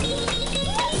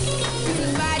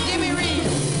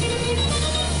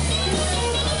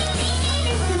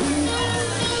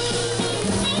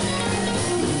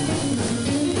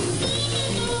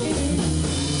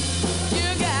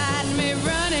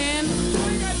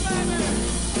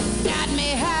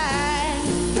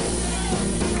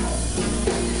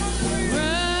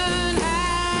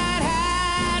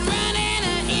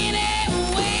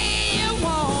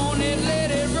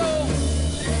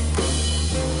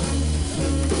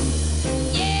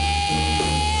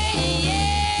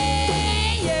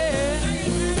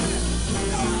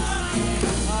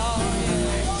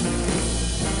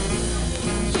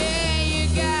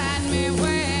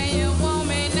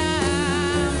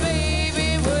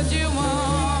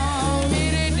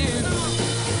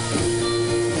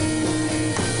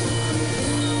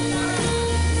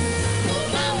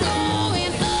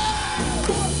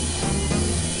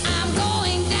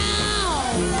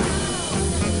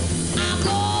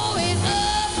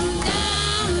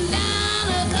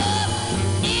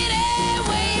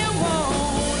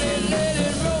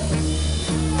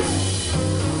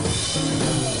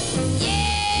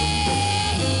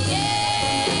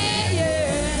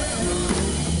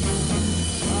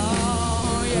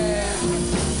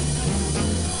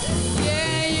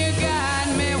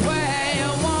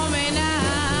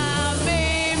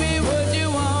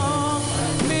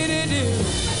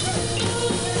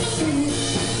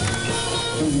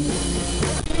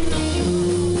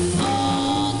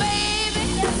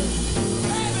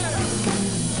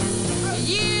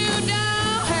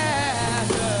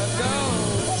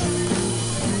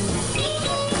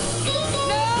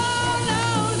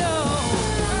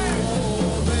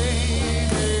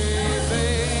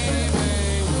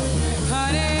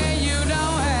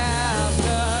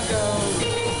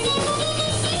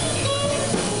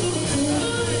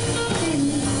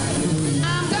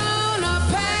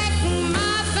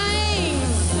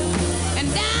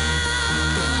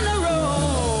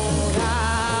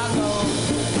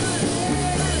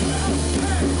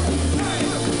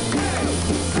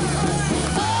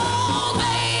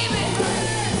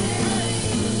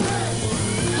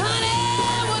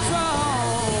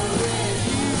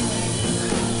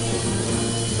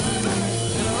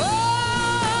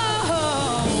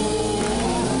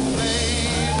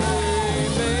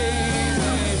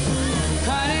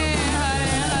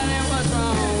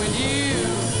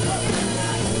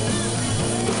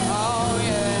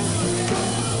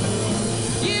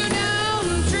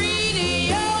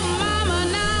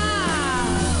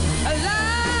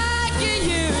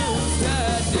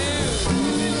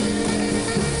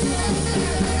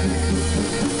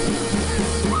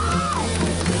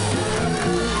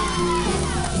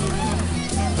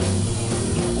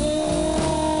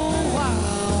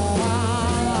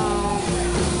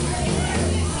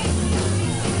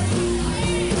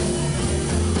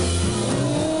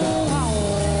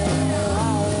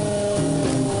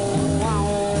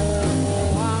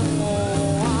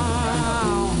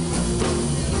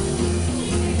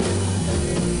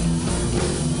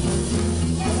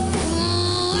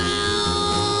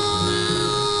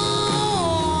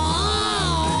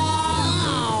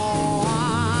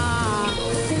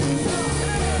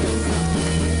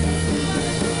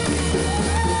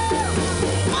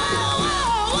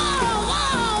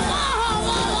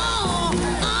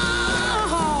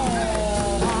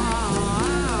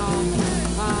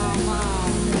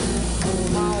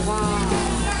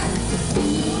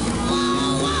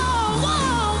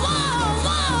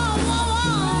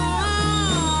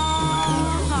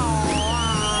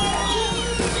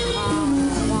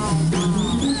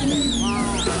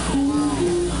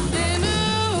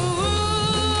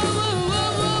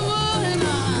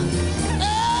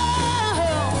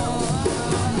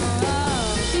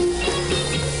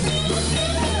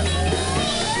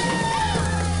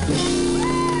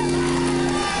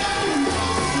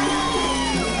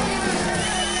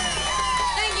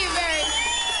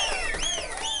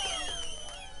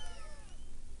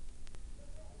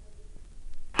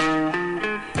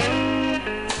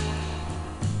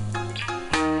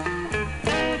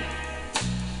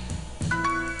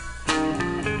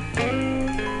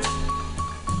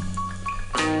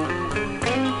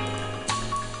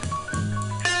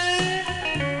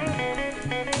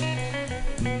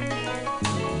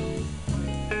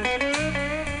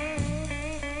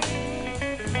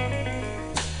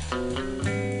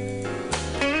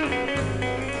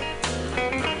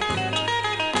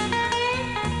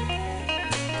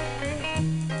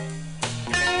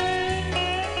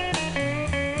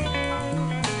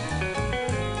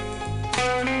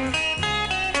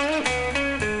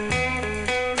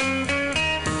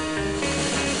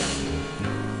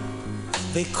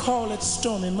 They call it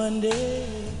Stormy Monday,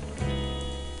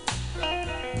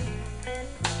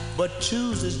 but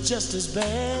Tuesday's just as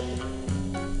bad.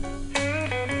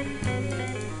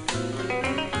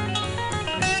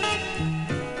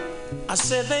 I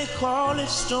said they call it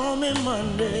Stormy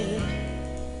Monday,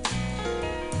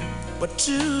 but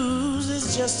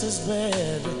Tuesday's just as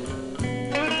bad.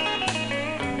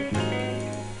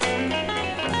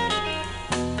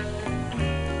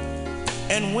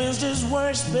 And Wednesday's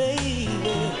worse, baby.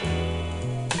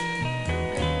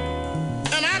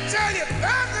 And I tell you,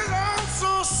 Thursday's all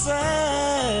so sad.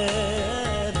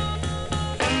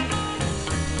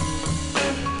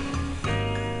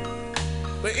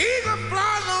 The eagle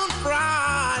flies on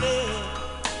Friday,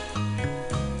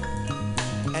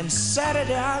 and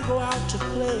Saturday I go out to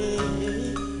play.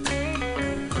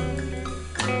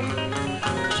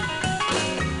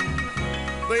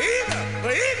 The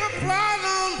eagle flies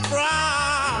on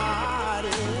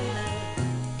Friday,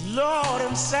 Lord,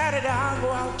 and Saturday I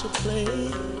go out to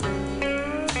play.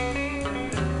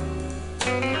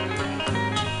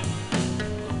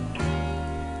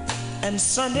 And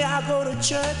Sunday I go to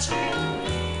church,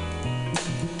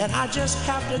 and I just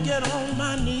have to get on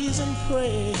my knees and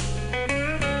pray.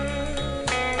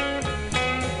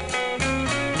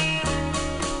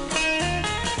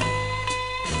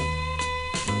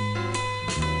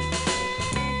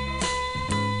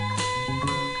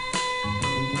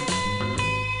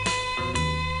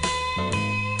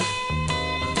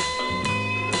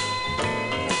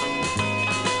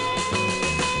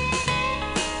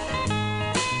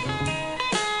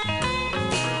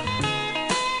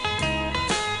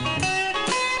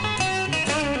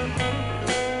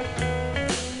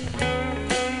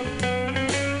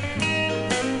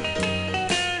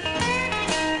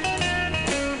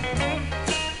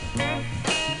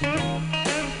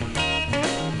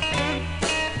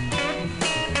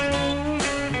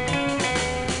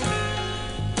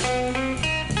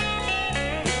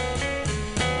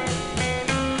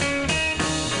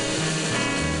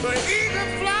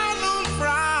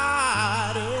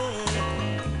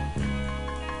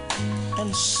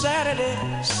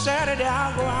 Saturday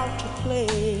I'll go out to play.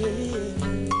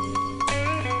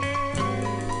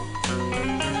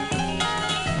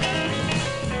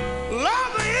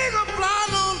 Love the eagle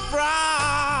flies on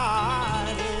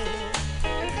Friday,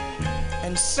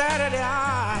 and Saturday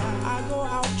I go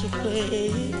out to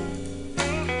play.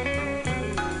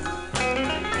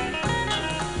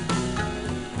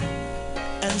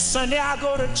 And Sunday I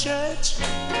go to church,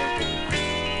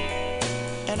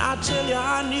 and I tell you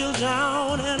I kneel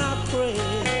down and I pray.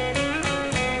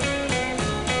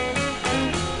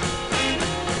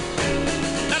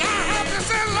 And I have to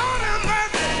say, Lord have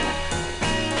mercy.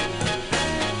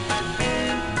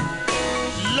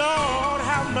 Lord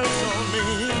have mercy on me.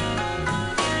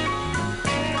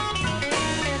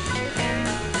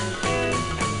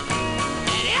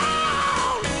 And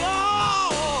oh,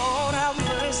 Lord have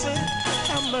mercy,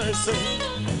 have mercy.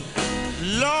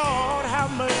 Lord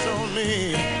have mercy on me.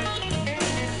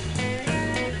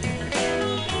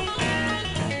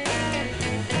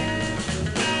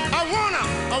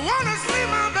 I wanna see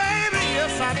my baby,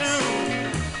 yes I do.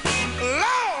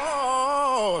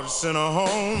 Lord, send her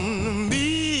home to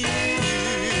me.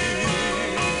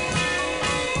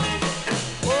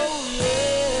 Oh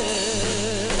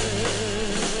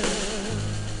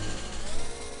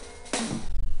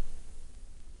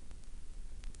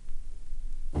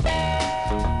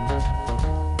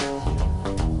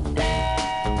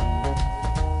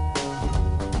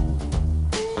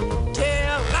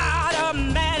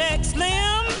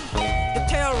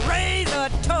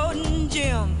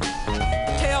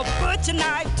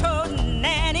Tonight, toting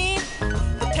Nanny,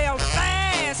 tell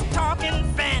fast talking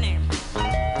Fanny.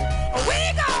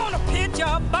 We gonna pitch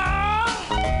a ball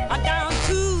down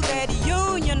to that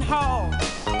Union Hall.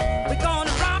 We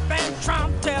gonna romp and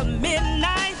tromp till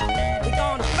midnight. We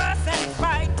gonna fuss and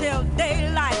fight till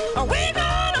daylight. We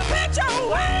gonna pitch a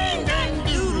wing and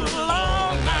doodle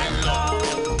all night long.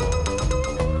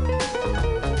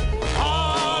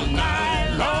 All night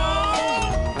long.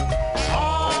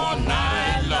 All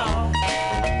night long.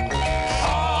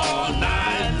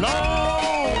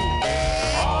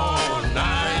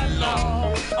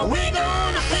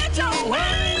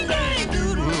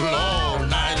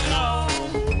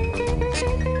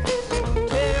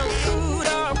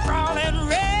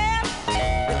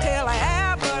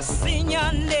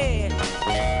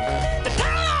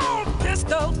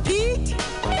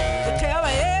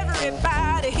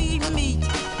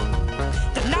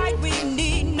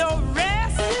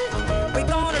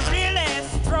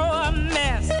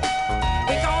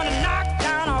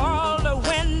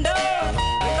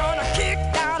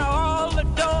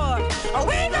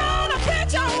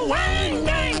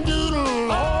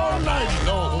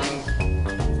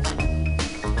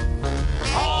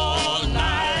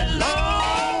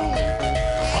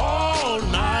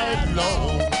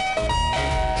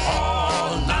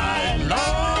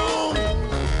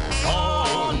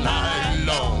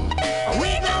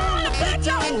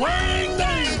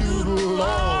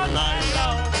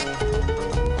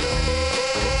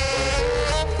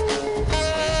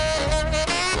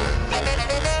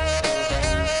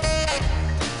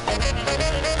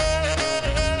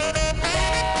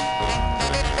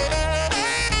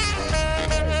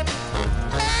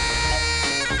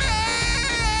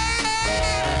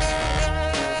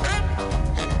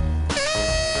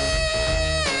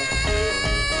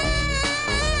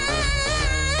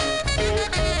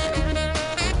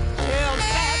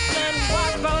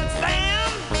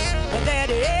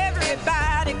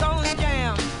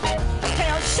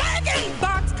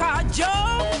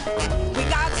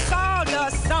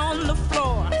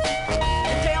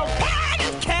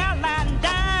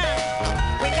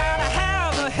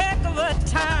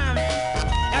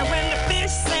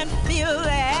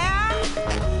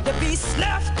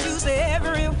 slush juice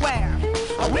everywhere.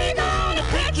 We gonna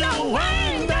pitch a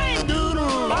wang bang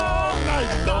doodle all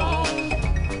night long.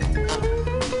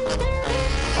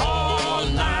 All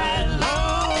night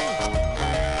long.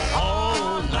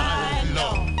 All night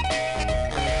long.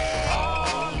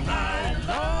 All night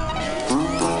long.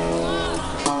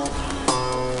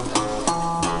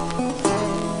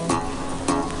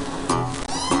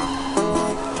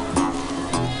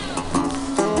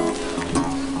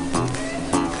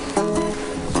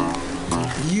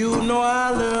 You know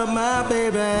I love my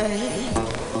baby.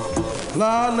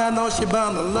 Lord, I know she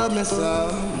bound to love me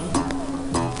some.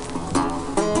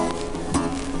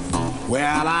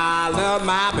 Well, I love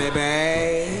my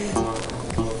baby,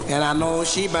 and I know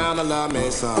she bound to love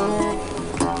me some.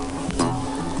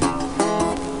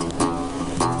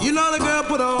 You know the girl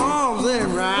put her arms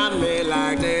around me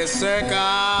like they circle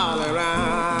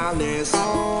around this.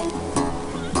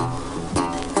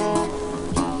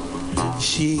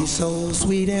 She's so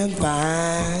sweet and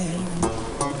fine.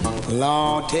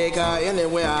 Lord, take her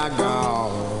anywhere I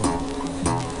go.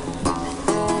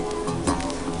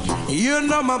 You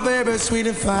know my baby's sweet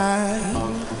and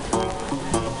fine.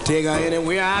 Take her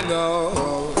anywhere I go.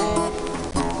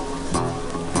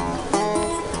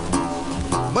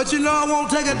 But you know I won't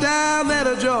take her down there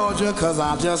to Georgia, 'cause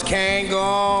I just can't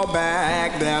go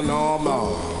back there no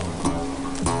more.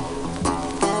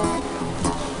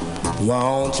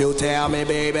 Won't you tell me,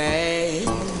 baby,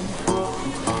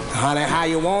 honey, how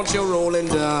you want your rolling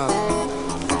done?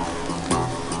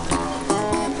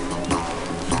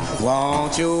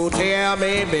 Won't you tell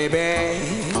me, baby,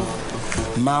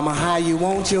 mama, how you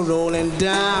want your rolling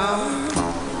down?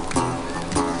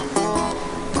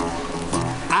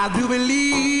 I do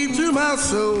believe to my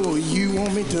soul you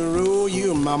want me to roll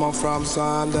you, mama, from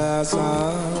sun to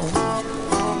sun.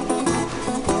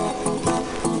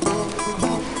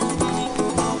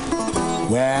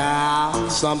 Well,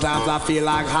 sometimes I feel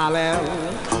like hollering,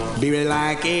 baby,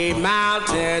 like a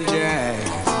mountain jack.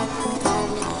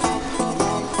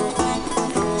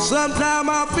 Sometimes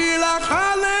I feel like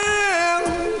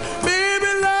hollering,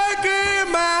 baby, like a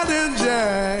mountain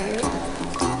jack.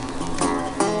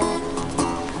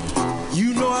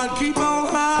 You know I'd keep on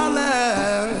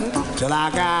hollering till I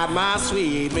got my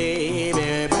sweet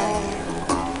baby back.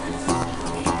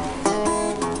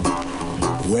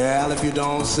 Well, if you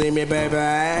don't see me, baby,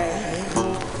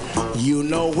 you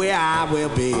know where I will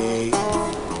be.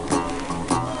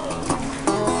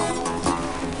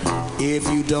 If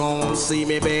you don't see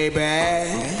me,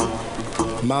 baby,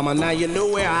 mama, now you know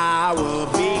where I will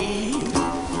be.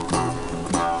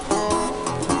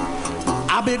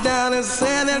 I'll be down in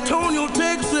San Antonio,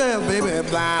 Texas, baby,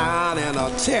 down in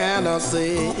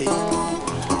Tennessee.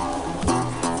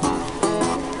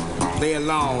 Play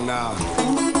along now.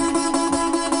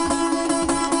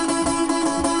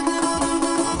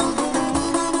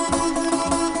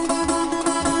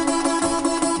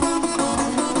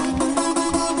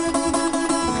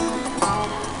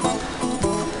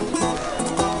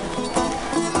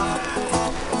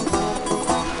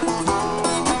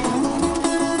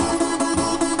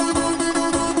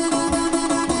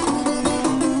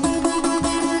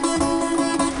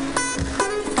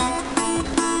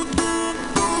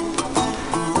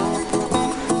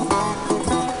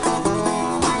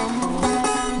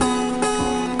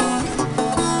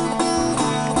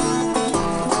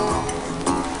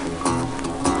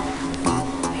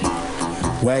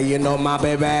 Well, you know my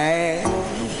baby,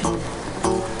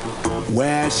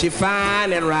 where she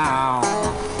find it round.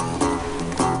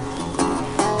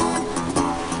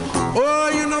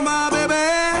 Oh, you know my baby,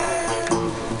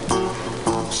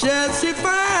 she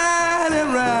find it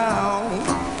round.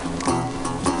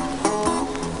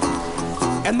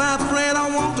 And my friend, I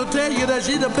want to tell you that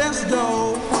she's the best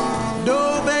dough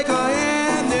baker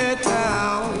in the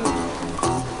town.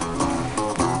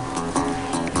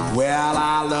 Well,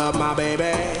 I love my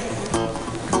baby,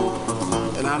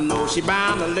 and I know she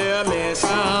bound to love me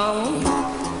some.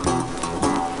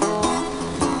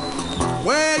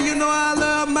 Well, you know I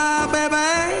love my baby,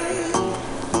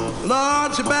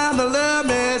 Lord, she bound to love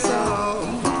me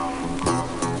some.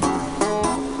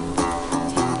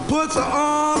 Puts her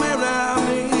arm around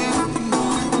me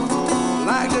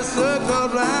like a circle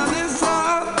around the sun.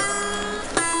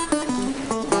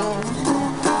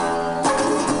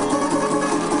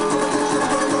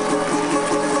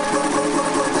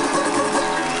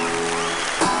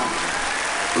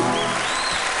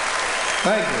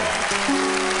 Thank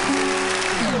you.